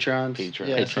 Patrons. Patrons.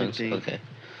 Yeah, same Patrons. thing. Okay.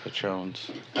 Patrons.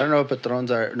 I don't know what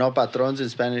patrons are. No, patrons in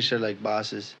Spanish are like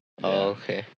bosses. Oh,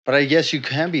 okay. But I guess you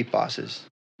can be bosses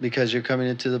because you're coming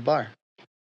into the bar.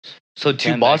 So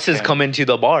two Can- bosses can- come into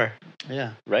the bar,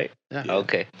 Yeah. right? Yeah. Yeah.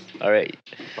 Okay. All right.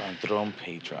 Patron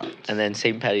patrons. And then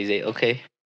St. Patty's Day. Okay.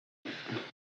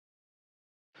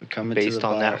 We come into Based the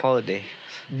on bar. that holiday.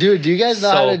 Dude, do you guys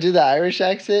know how So- to do the Irish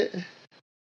accent?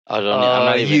 I don't. I'm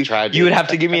not even you, trying. You would have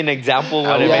to give me an example.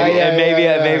 What it Yeah, maybe, yeah, and maybe,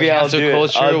 yeah, yeah. maybe I'll Cancel do it.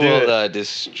 culture I'll do will it.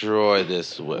 destroy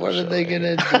this. What are they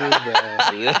gonna do, bro?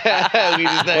 We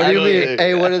just, What do you mean?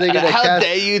 Hey, what are they gonna How cast?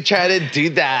 dare you try to do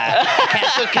that?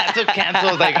 cancel.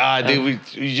 It's like, ah, dude,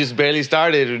 we just barely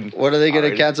started. And What are they gonna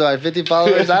Already. cancel at 50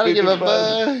 followers? I don't give a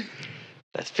fuck.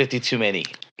 That's 50 too many.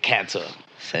 Cancel.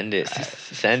 Send it.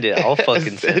 Send it. I'll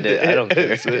fucking send it. I don't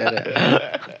care.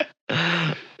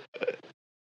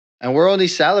 And we're only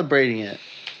celebrating it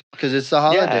because it's the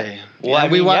holiday. Well, I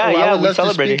And we mean, want. yeah, I yeah, would we love to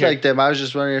celebrate it speak here. like them. I was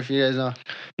just wondering if you guys know.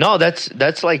 No, that's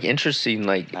like interesting.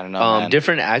 Like, I don't know, man.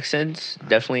 different accents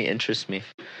definitely interest me.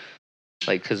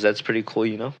 Like, cause that's pretty cool,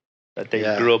 you know, that they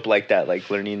Yeah. grew up like that,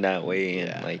 like learning that way and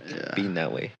Yeah. like Yeah. being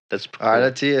that way. That's cool. All right,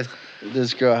 let's see if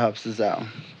this girl helps us out.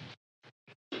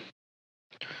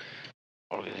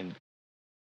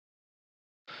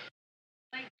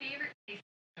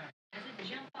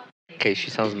 Okay, she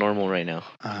sounds normal right now.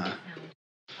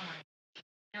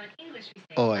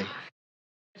 Oi.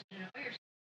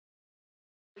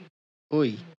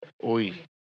 Oi. Oi.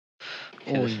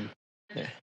 Oi.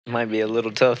 Might be a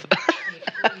little tough.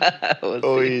 We'll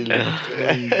see.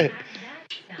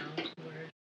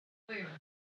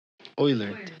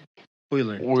 Oiland.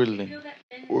 Oiland. Orlin.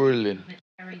 Orlin.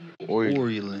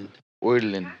 Oiland.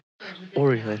 Orlin.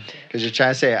 Orland. Because you're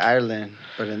trying to say Ireland,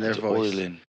 but in their voice.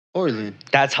 Orlin. Oiland.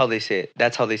 That's how they say it.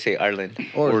 That's how they say Ireland.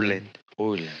 Orland.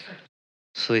 Orlin.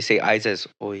 So they say eyes as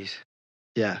oys.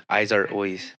 Yeah. Eyes are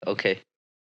oys. Okay.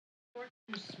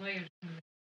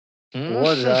 Hmm?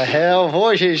 What the hell?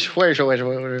 Voice is. Wait.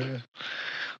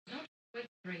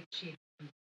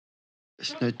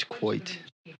 It's not quite.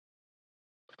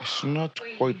 It's not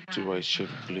quite the right shape,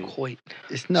 blue. Quite.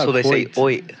 It's not So they say quite.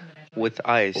 oi with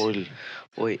eyes. Oil.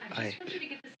 Oi, eye.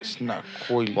 It's not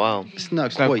quite. Wow. It's not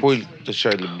It's not quite. quite the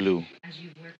shade of blue.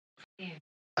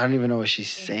 I don't even know what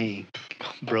she's saying.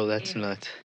 Bro, that's nuts.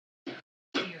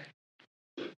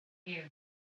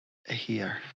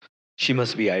 Here. She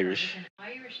must be Irish.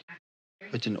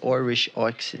 With an Irish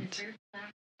accent.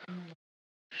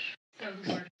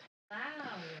 Flower.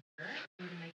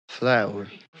 Flower.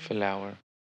 Flare. Flower.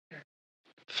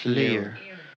 Air.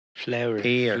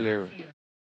 Flare.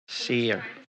 Sear.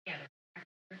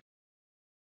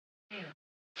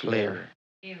 Flare.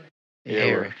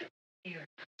 Air.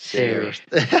 Sear.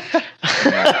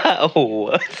 Oh,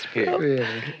 what? Here. I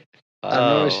don't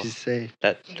know Wow. what she's saying.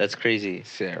 That's crazy.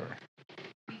 Sarah.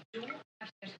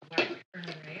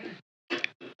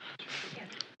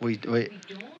 Wait.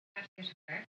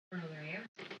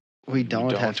 We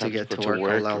don't have to get to go work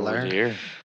a over lot. there.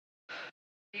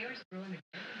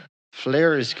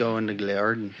 Flare is going to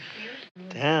garden.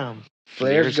 Damn.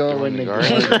 Flare's going to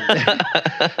garden.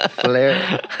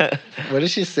 Flare. What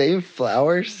is she saying?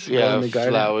 Flowers? Go Yeah, in the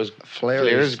garden? flowers. Flare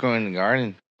Flare's is. going in the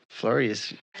garden. Flurry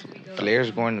is.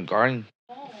 Flare's going in the garden.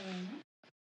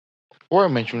 Or I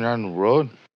mentioned on the road.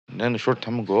 And then a short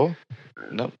time ago.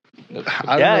 Nope. I don't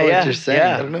Yeah, know yeah, what you're saying.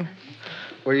 I don't know.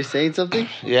 Were you saying something?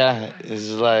 Yeah, it's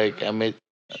like I made.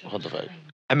 What the fuck?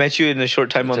 I met you in a short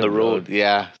time on the road.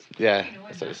 Yeah,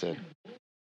 that's what I said.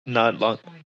 Not long.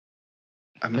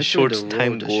 I met short you on the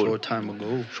time road a ago. short time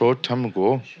ago. Short time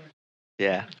ago.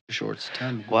 Yeah. A short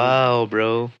time ago. Wow,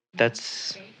 bro.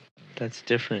 That's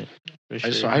different. For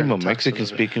just sure. want- I'm a Talks a Mexican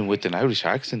little bit. speaking with an Irish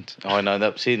accent. Oh no,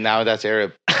 no. See now that's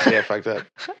Arab. See, I fucked up.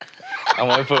 I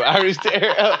went from Irish to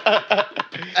Arab.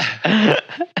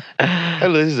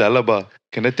 Hello, this is Alaba.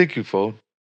 Can I take your phone?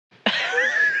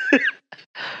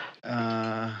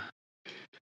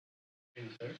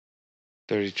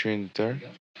 33 and the third.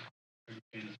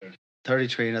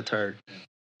 33 and a third.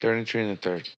 33 and the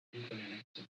third.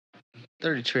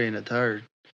 33 and a third.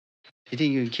 You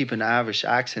think you can keep an Irish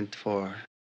accent for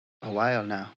a while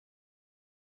now?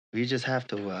 We just have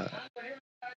to.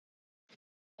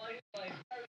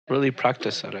 Really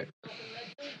practice at it.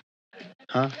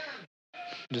 Huh?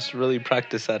 Just really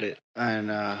practice at it.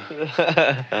 And all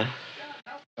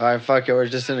right, fuck it. We're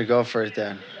just gonna go for it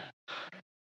then.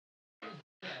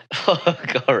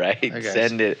 Fuck, all right. That guy's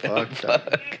Send it. fucked up.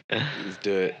 Fuck. Let's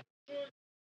do it.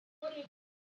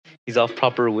 He's off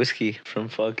proper whiskey from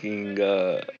fucking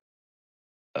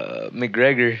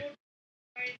McGregor.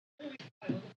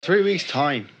 3 weeks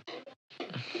time.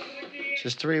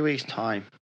 Just 3 weeks time.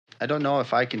 I don't know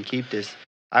if I can keep this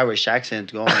Irish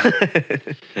accent going.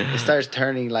 It starts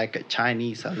turning like a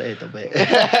Chinese a little bit.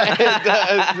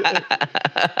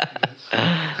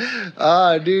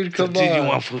 Ah, dude, come Did you on.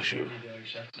 want for sure?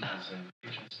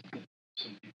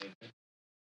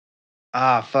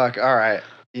 Ah, fuck. All right.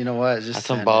 You know what? Just That's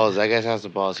some send balls. it. That guy has the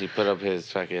balls. He put up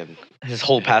his fucking His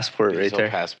whole passport right his whole there.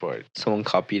 passport. Someone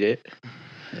copied it.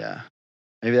 Yeah.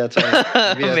 Maybe that's why.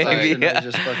 Maybe that's why I shouldn't have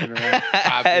just fucking around.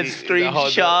 Copy the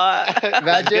Screenshot.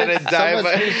 Imagine Gonna die someone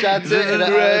by- screenshots This it and is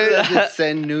I right. just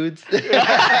send nudes.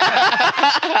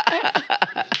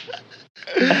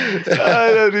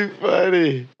 That'd be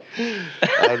funny.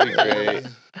 That'd be great.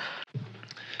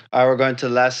 All right, we're going to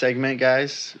the last segment,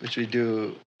 guys, which we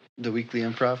do the weekly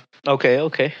improv.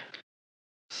 Okay.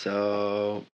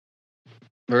 So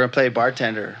we're gonna play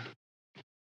bartender.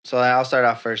 So I'll start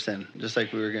off first, then, just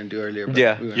like we were gonna do earlier. But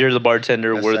Yeah, you're the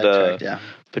bartender. got We're the sidetracked,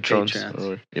 patrons.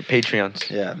 Patreons. Patreons.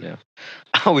 yeah.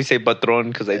 I always say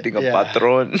patron because I think of Yeah.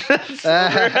 patron.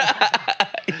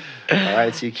 All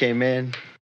right, so you came in.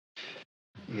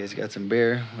 You guys got some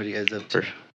beer. What are you guys up to?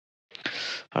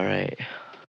 All right.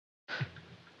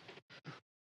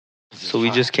 So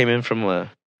we just came in from a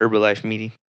Herbalife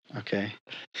meeting. Okay.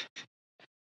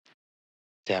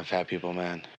 Damn fat people,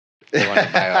 man. They want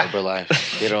to buy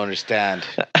Herbalife. They don't understand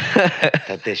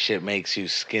that this shit makes you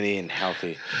skinny and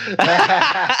healthy.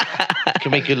 It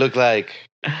can make you look like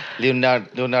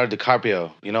Leonardo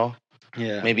DiCaprio, you know?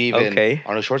 Yeah. Maybe even Okay.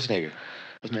 Arnold Schwarzenegger.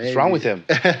 What's Maybe. wrong with him?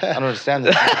 I don't understand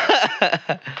this.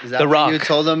 Is that The what Rock. you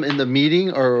told them in the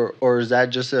meeting, or is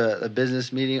that just a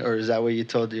business meeting, or is that what you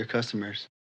told your customers?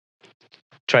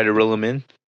 Try to reel them in.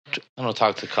 I don't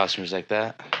talk to customers like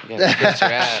that. You gotta kiss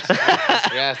your ass. You gotta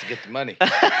kiss your ass to get the money.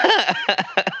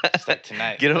 It's like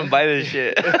tonight. Get them to buy this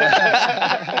shit.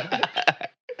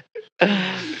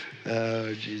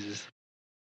 Oh Jesus!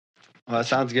 Well, that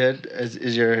sounds good.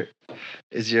 Is your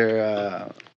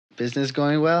business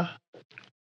going well?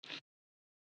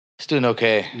 It's doing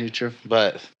okay, Nutrif.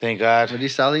 but thank God. What are you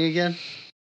selling again?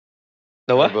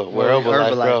 The what? We're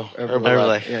Herbalife, bro.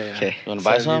 Herbalife. Yeah. Okay. You wanna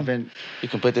buy So have some? you You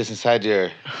can put this inside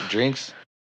your drinks.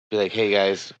 Be like, hey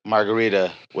guys,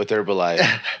 margarita with Herbalife.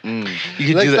 Mm. You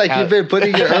could Looks do that. like you've been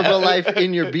putting your Herbalife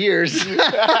in your beers.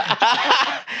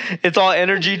 It's all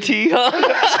energy tea, huh?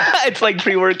 It's like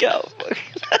pre-workout.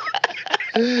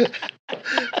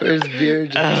 Where's beer?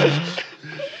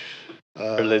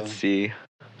 Or let's see.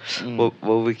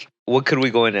 Mm. What could we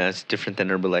go in as different than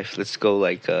Herbalife? Let's go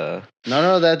like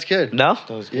No, that's good. no?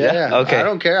 That was good. Yeah. Okay. I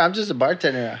don't care. I'm just a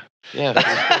bartender. Yeah.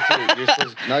 You're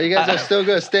supposed to- No, you guys are still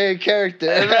gonna stay in character.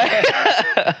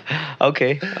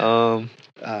 Okay. Well,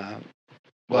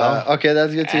 okay,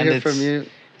 that's good to and hear it's- from you.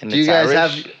 and Do you it's guys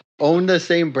Irish. own the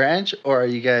same branch, or are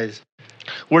you guys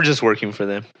We're just working for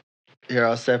them. you're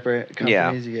all separate Yeah.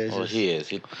 companies? You guys Well, just... he is.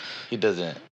 He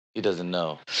doesn't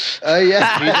know. Oh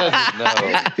yeah. He doesn't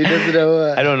know. He doesn't know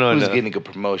what. I don't know. Who's no. getting a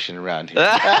promotion around here?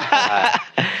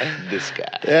 This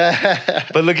guy. Yeah.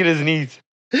 But look at his knees.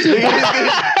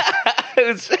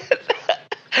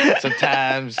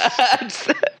 Sometimes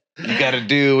you gotta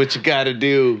do what you gotta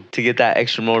do. To get that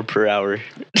extra more per hour.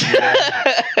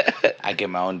 I get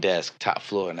my own desk, top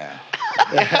floor now.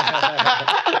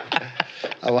 I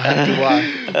will have to walk.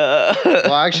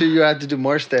 Well, actually, you have to do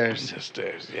more stairs.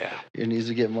 Sisters, yeah. Your knees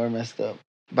will get more messed up.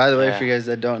 By the way, Yeah. for you guys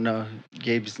that don't know,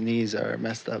 Gabe's knees are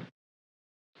messed up.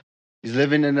 He's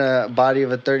living in a body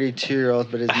of a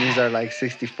 32-year-old, but his knees are like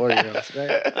 64-year-olds,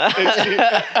 right?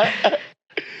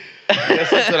 Yeah,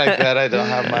 something like that. I don't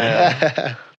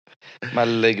have my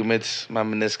ligaments, my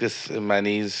meniscus in my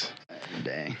knees.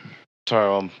 Dang.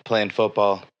 So I'm playing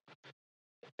football,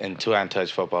 and two-hand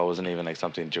touch football wasn't even like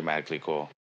something dramatically cool.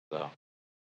 So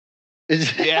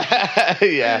yeah,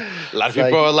 yeah. A lot of It's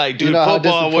people like, are like, "Dude, you know how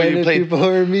football, what you disappointed play?" people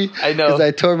were in me? I know. Because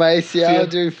I tore my ACL See?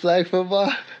 during flag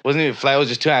football. Wasn't even flat. It was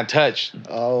just two-hand touch.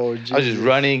 Oh, Jesus. I was just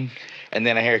running, and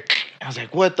then I hear. I was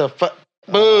like, "What the fuck?"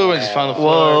 Boom! I just found the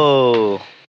floor. Whoa.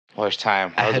 Worst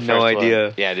time. I That was had the no first one.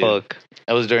 idea. Yeah, dude. Fuck.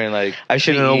 That was during like. I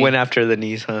should have known PE. when after the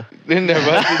knees, huh? Never.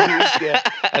 Yeah.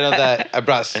 I know that. I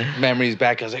brought memories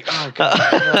back. I was like, "Oh God."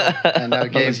 And now,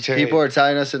 Gabe, was Terry. people are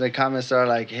telling us in the comments, they're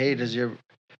like, hey, does your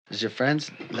friend's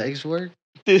legs work?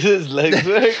 This is legs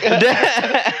work.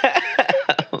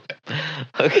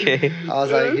 Okay. I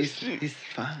was like, he's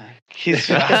fine. He's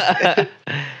fast.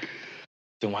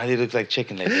 Then why do they look like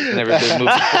chicken legs? They've never been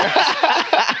moved before.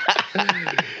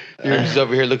 You're just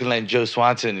over here looking like Joe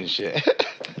Swanson and shit.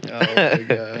 Oh, my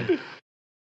God.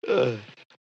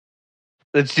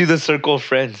 Let's do the circle of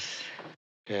friends.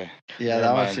 Yeah. Yeah, Never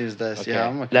that one mind. seems best. Okay. Yeah,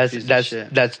 I'm confused as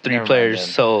shit. That's three Never mind players. then.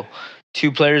 So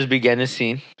 2 players begin a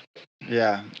scene.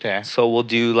 Yeah, Okay. So we'll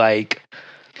do like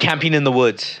camping in the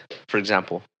woods, for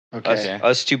example. okay. Okay.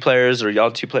 Us 2 players or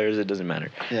y'all 2 players, it doesn't matter.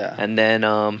 Yeah. And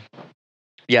then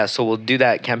yeah, so we'll do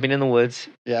that camping in the woods.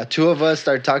 Yeah, 2 of us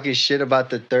start talking shit about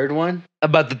the third one.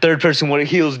 About the third person, what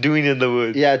he was doing in the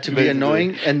woods. Yeah, to be Basically.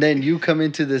 annoying. And then you come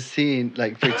into the scene,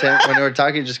 like pretend when we're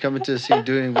talking, just come into the scene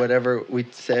doing whatever we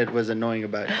said was annoying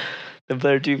about it. The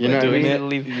player 2 You know what I doing mean? it,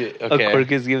 leave. Yeah, A okay.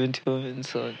 quirk is given to him, and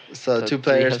so So So 2 three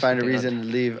players has find a something reason to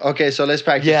leave. Okay, so let's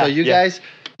practice. Yeah, So you yeah.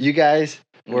 guys,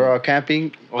 we're all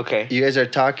camping. okay. You guys are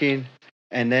talking,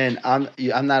 And then I'm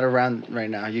not around right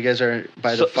now. You guys are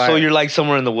by the fire. So you're like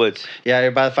somewhere in the woods. Yeah,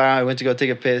 you're by the fire. I went to go take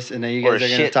a piss, and then you Or guys are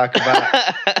shit. gonna talk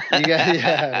about. You guys,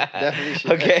 yeah, definitely.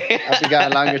 Should. Okay. I'll be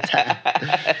got a longer time.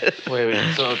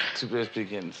 Wait. So to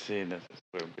begin seeing this is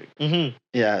very big. Mm-hmm.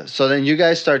 Yeah. So then you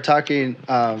guys start talking.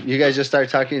 You guys just start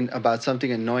talking about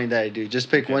something annoying that I do. Just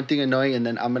pick one thing annoying, and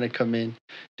then I'm gonna come in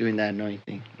doing that annoying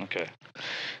thing. Okay.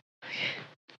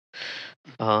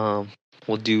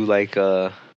 We'll do like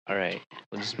all right,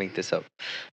 we'll just make this up.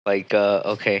 Like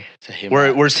okay, him.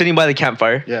 we're sitting by the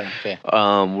campfire. Yeah. Okay.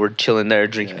 We're chilling there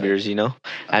drinking Yeah. beers, you know.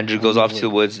 Andrew goes off to the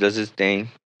woods, does his thing,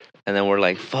 and then we're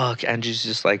like, fuck, Andrew's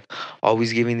just like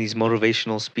always giving these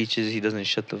motivational speeches. He doesn't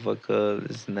shut the fuck up,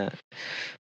 this and that.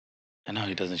 I know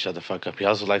he doesn't shut the fuck up. He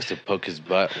also likes to poke his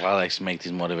butt while I likes to make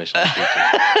these motivational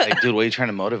speeches. Like, dude, what are you trying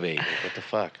to motivate? Like, what the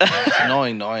fuck? It's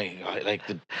annoying. Like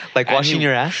the Like And washing he-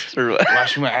 your ass or what?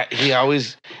 watch me. He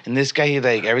always and this guy. He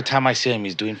like every time I see him,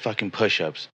 he's doing fucking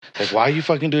push-ups. Like, why are you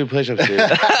fucking doing push-ups, dude?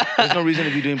 There's no reason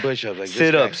to be doing push-ups. Like this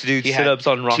Sit-ups, guy, dude. he had Sit-ups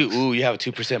on rocks. You have a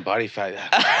 2% body fat.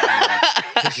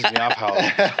 Pisses me off how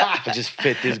I just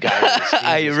fit this guy.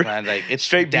 I Jesus, re- man. Like it's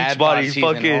Straight dad beach body, bod season,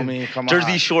 fucking homie. Come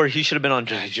Jersey on. Shore. He should have been on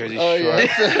Yeah, Jersey Shore. Jersey Oh, Shore.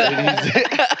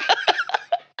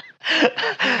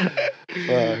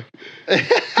 yeah. Fuck.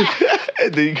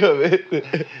 And then you come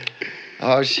in.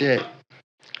 Oh shit. I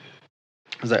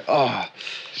was like, oh,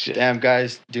 Shit. damn,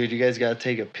 guys, dude, you guys gotta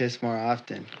take a piss more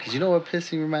often. Cause you know what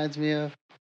pissing reminds me of?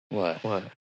 What? What?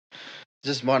 It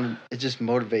just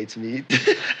motivates me.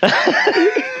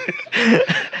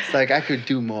 It's like I could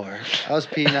do more. I was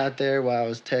peeing out there while I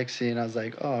was texting. I was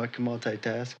like, oh, I can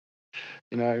multitask.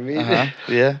 You know what I mean?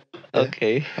 Yeah.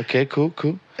 Okay. Okay. Cool.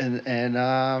 And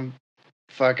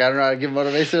fuck, I don't know how to give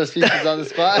motivational speeches on the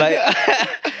spot.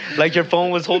 Like your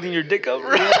phone was holding your dick up,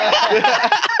 bro.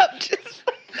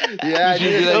 Yeah, I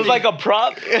did. It was like a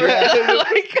prop.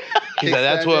 Like, He's like,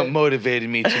 that's what motivated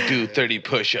me to do 30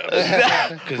 push-ups.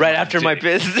 'Cause right after my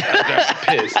dick- piss.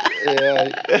 After I pissed.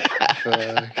 Yeah.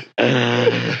 Fuck.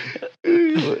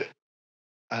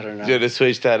 I don't know. You had to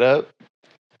switch that up.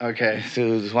 Okay.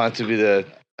 So just want to be the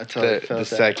I totally felt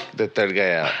that. the third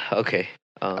guy out. Okay.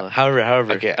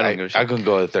 However. Okay, I don't give a shit. I can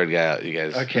go the third guy out. You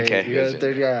guys. Okay, Okay. you got a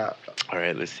third guy out. All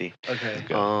right. Let's see. Okay.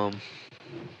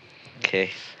 Okay.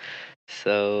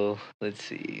 So let's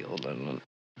see. Hold on.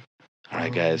 All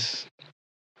right, guys.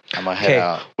 I'm gonna head Okay.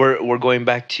 out. We're going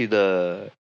back to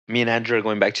me and Andrew are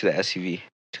going back to the SUV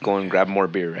to go and grab more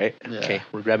beer, right? Yeah. Okay.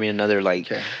 We're grabbing another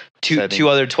like Okay. Setting. two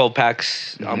other 12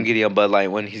 packs. I'm Mhm. getting a Bud Light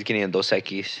one. He's getting a Dos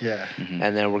Equis. Yeah. Mhm.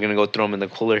 And then we're gonna go throw them in the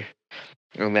cooler.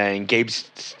 And then Gabe's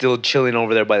still chilling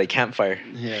over there by the campfire.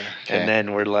 Yeah. Okay. And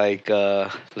then we're like,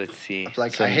 let's see.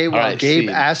 Like So- I hate when alright, Gabe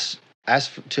see. asks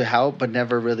to help but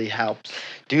never really helps.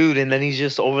 Dude, and then he's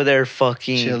just over there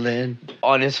fucking Chilling.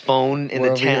 on his phone in We're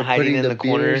the over here tent, hiding putting in the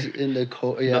corner. beers in the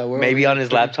yeah, we're Maybe over on here his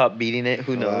putting- laptop beating it.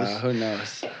 Who knows? Who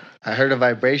knows? I heard a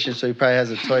vibration, so he probably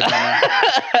has a toy. By now.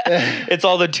 It's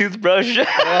all the toothbrush.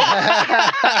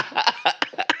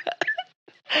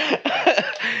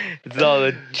 It's all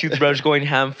the toothbrush going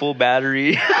ham, full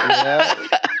battery. Yeah.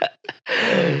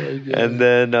 Oh my God. And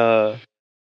then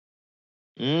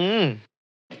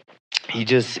he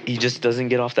just doesn't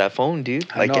get off that phone, dude.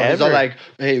 I Like know, he's ever. all like,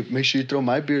 hey, make sure you throw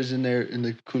my beers in there in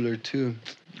the cooler too.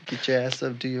 Get your ass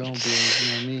up, do your own beers. You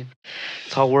know what I mean?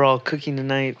 That's how we're all cooking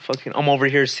tonight. Fucking, I'm over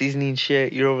here seasoning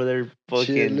shit. You're over there fucking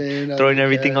Chilling throwing the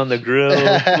everything on the couch. grill.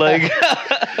 Like,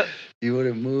 You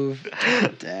wouldn't move.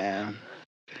 Damn.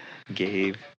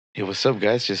 Gabe. Hey, what's up,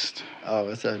 guys? Just Oh,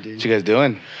 what's up, dude? what you guys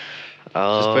doing?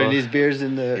 Just putting these beers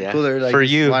in the yeah. cooler, like For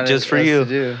you you, wanted just for us you. to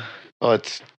do. Oh,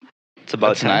 it's It's about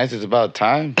that's time. nice. It's about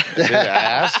time. Dude, I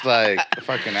asked like a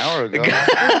fucking hour ago.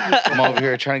 I'm over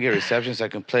here trying to get reception so I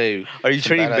can play. Are you some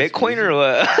trading badass Bitcoin music. or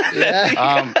what?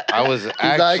 Yeah. I was He's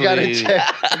like, I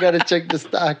actually gotta check the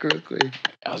stock real quick.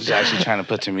 I was actually trying to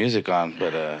put some music on,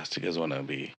 but so you guys want to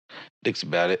be dicks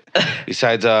about it.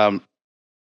 Besides,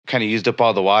 kind of used up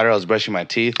all the water. I was brushing my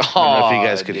teeth. I don't know if you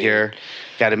guys could dude. hear.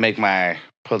 Got to make my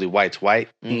pearly whites white.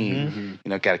 Mhm. Mhm. You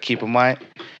know, got to keep them white.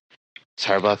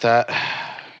 Sorry about that.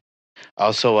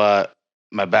 Also,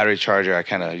 my battery charger, I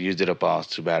kind of used it up all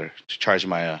to charge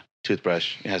my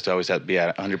toothbrush. It has to always have to be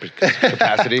at 100%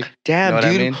 capacity. Damn, Know what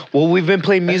I dude. mean? Well, we've been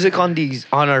playing music on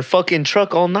our fucking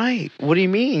truck all night. What do you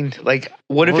mean? Like,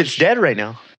 what if Well, it's dead right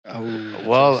now? Oh,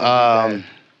 Well,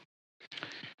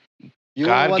 you were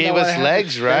the God one gave that us wanna have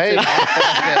legs, right?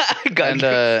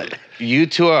 expensive- God, you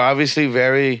two are obviously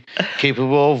very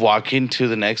capable of walking to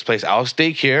the next place. I'll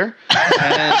stay here, and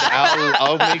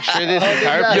I'll make sure this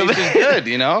entire yeah. place is good.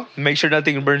 You know, make sure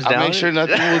nothing burns I'll down. make sure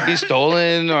nothing will be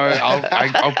stolen, or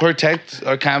I'll protect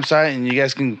our campsite, and you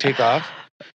guys can take off.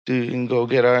 and go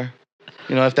get our,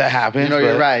 if that happens. You know,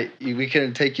 you're but- right. We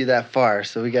couldn't take you that far,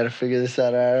 so we got to figure this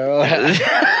out on our own.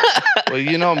 Well,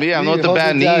 you know me, I'm You not with the hold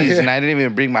bad it down knees, here. and I didn't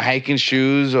even bring my hiking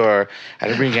shoes, or I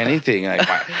didn't bring anything. Like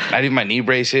not even my knee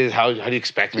braces. How do you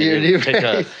expect me Your knee to take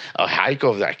brace. a hike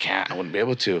over that? I wouldn't be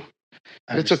able to.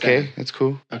 I But it's understand. okay. It's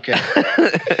cool. Okay.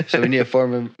 So we need a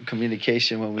form of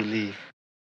communication when we leave,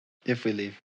 if we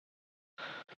leave.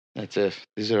 That's it.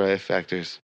 These are our if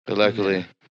factors. But luckily,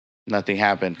 nothing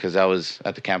happened because I was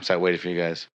at the campsite waiting for you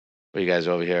guys. But you guys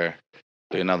are over here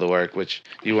doing all the work, which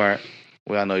you weren't.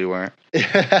 We all know you weren't.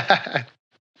 I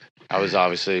was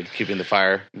obviously keeping the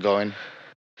fire going.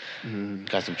 Mm.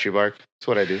 Got some tree bark. That's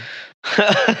what I do.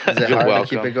 Is it You're hard to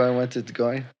welcome. keep it going once it's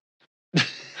going?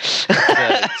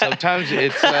 Sometimes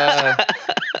it's a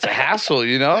hassle,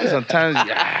 Sometimes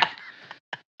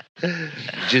you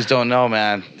just don't know,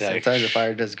 man. Sometimes the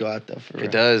fire does go out, though. For real.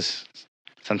 It does.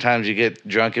 Sometimes you get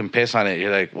drunk and piss on it.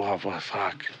 You're like, whoa,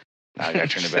 fuck. Now I gotta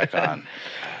turn it back on.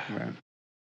 Right.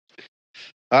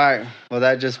 All right. Well,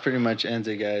 that just pretty much ends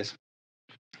it, guys.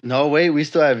 No, wait. We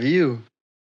still have you.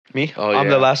 Me? Oh, I'm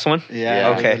yeah. the last one? Yeah.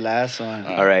 Yeah. Okay. The last one.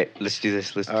 All right, let's do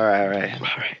this. All right. All right. All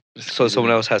right. So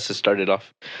someone else has to start it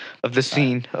off. Of the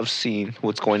scene,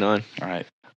 what's going on. All right.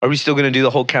 Are we still going to do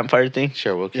the whole campfire thing?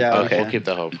 Sure, we'll keep, Yeah, we'll okay. keep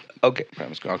the hope. Okay.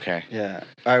 Premise. Okay. Yeah.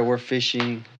 All right. We're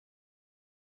fishing.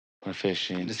 We're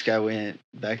fishing. This guy went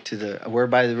back to we're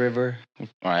by the river. All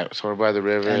right. So we're by the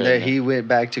river. And there he went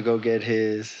back to go get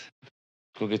his,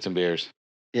 Go get some beers.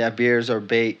 beers or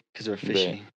bait because we're Bait.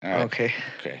 fishing. All right. Okay.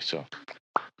 Okay, so.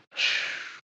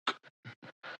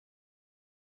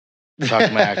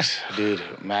 Fuck Max. Dude,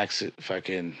 Max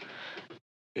fucking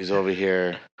is over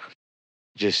here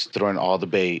just throwing all the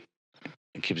bait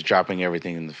and keeps dropping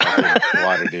everything in the fucking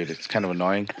water, dude. It's kind of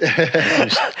annoying.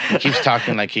 He keeps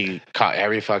talking like he caught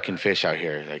every fucking fish out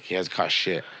here. Like he hasn't caught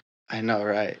shit. I know,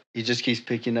 right? He just keeps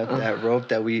picking up that rope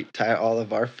that we tie all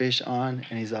of our fish on,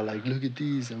 and he's all like, "Look at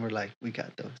these," and we're like, "We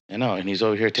got those." I know, and he's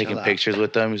over here taking out. pictures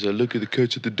with them. He's like, "Look at the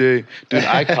catch of the day, dude.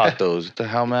 I caught those. What the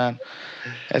hell, man?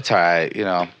 That's all right.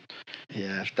 Yeah,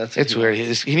 that's what It's he weird.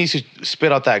 wants. He needs to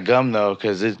spit out that gum though,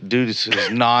 because this dude is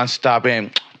nonstop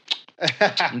in.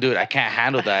 Dude, I can't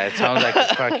handle that. It sounds like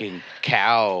a fucking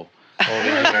cow over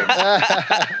here.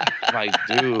 I'm like,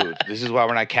 dude, this is why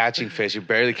we're not catching fish. You're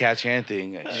barely catching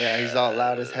anything. Yeah, he's all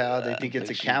loud as hell. They think it's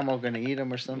a camel gonna eat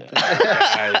him or something.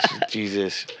 Guys,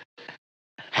 Jesus.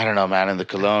 I don't know, man. In the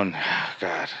cologne,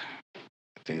 God.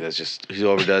 I think that's just, he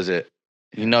overdoes it.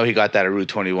 He got that at Route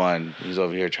 21. He's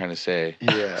over here trying to say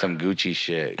Yeah. some Gucci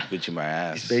shit. Gucci my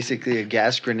ass. It's basically a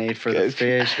gas grenade for the Gas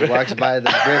fish. He walks by the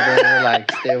river and we're like,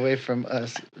 "Stay away from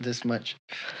us this much."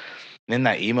 And then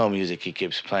that emo music he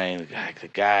keeps playing, the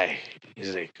guy,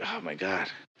 he's like, oh my God.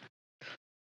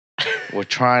 We're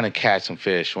trying to catch some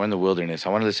fish. We're in the wilderness. I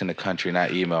want to listen to country,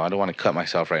 not emo. I don't want to cut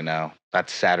myself right now.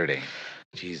 That's Saturday.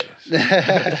 Jesus.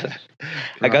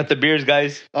 I got the beers,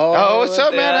 guys. Oh, what's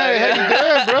up, man? How you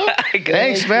doing, bro? I got,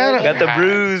 Thanks, man. got the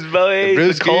brews, boys. The The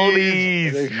brewskis.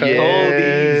 coldies.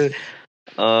 Yeah.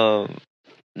 Coldies.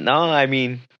 No, I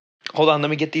mean, hold on. Let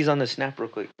me get these on the snap real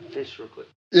quick. Fish real quick.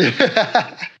 See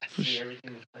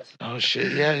everything. Oh,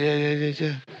 shit. Yeah.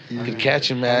 Good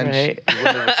catching, man. All right. You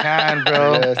whatever can,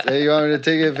 bro. Yes. Hey, you want me to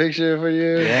take a picture for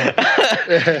you? Yeah.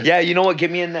 Yeah, you know what?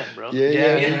 Get me in that, bro.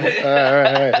 Yeah. All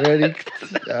right. Ready?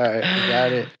 All right,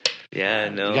 got it. Yeah,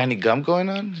 You no. got any gum going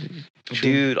on?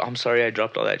 Dude, I'm sorry I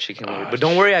dropped all that chicken liver. Oh, But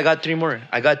don't worry, I got 3 more.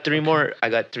 I got 3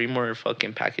 more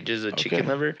fucking packages of chicken Okay.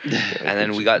 liver. And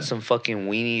then we got some fucking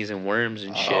weenies and worms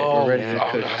and shit. Oh, We're ready to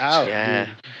yeah. cook Oh, out. yeah.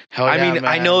 Dude. Hell I yeah, mean,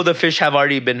 I man. know the fish have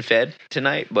already been fed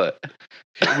tonight, but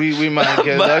we might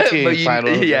get lucky and you, find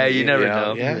one. yeah, you never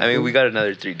know. Yeah. I mean, we got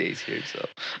another 3 days here, so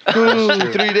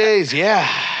Ooh, 3 days, yeah.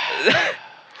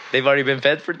 they've already been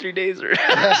fed for 3 days, or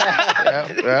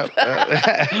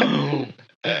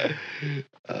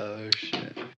Oh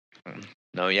shit.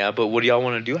 no? Yeah, but what do y'all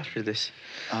want to do after this?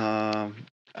 I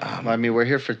mean, we're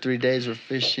here for 3 days. We're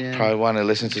fishing. Probably want to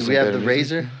listen to. Do some we have good the music.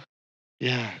 razor?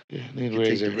 Yeah, need You take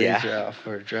razor. the Yeah. razor out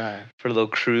for a drive. For a little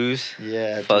cruise?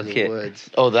 Yeah, Fuck through the it. woods.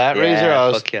 Oh, that Yeah,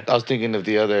 razor. fuck yeah. I was thinking of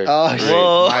the other. Oh, razor.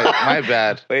 Whoa. My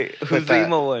bad. Wait, who's What's the that?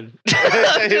 emo one?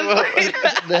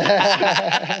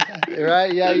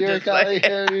 Right? Yeah, you're Just like- calling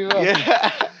him. Emo.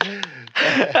 Yeah.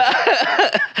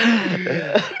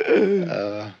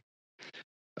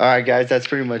 All right, guys, that's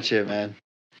pretty much it, man.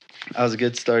 That was a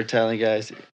good storytelling,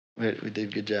 guys. We did a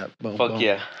good job. Boom, Fuck boom.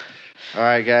 yeah. All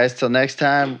right, guys. Till next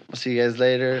time. We'll see you guys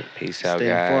later. Peace out, Stay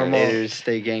guys. informal. Laters.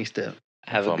 Stay gangsta.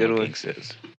 Have a Informal good one.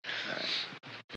 gangsters. All right.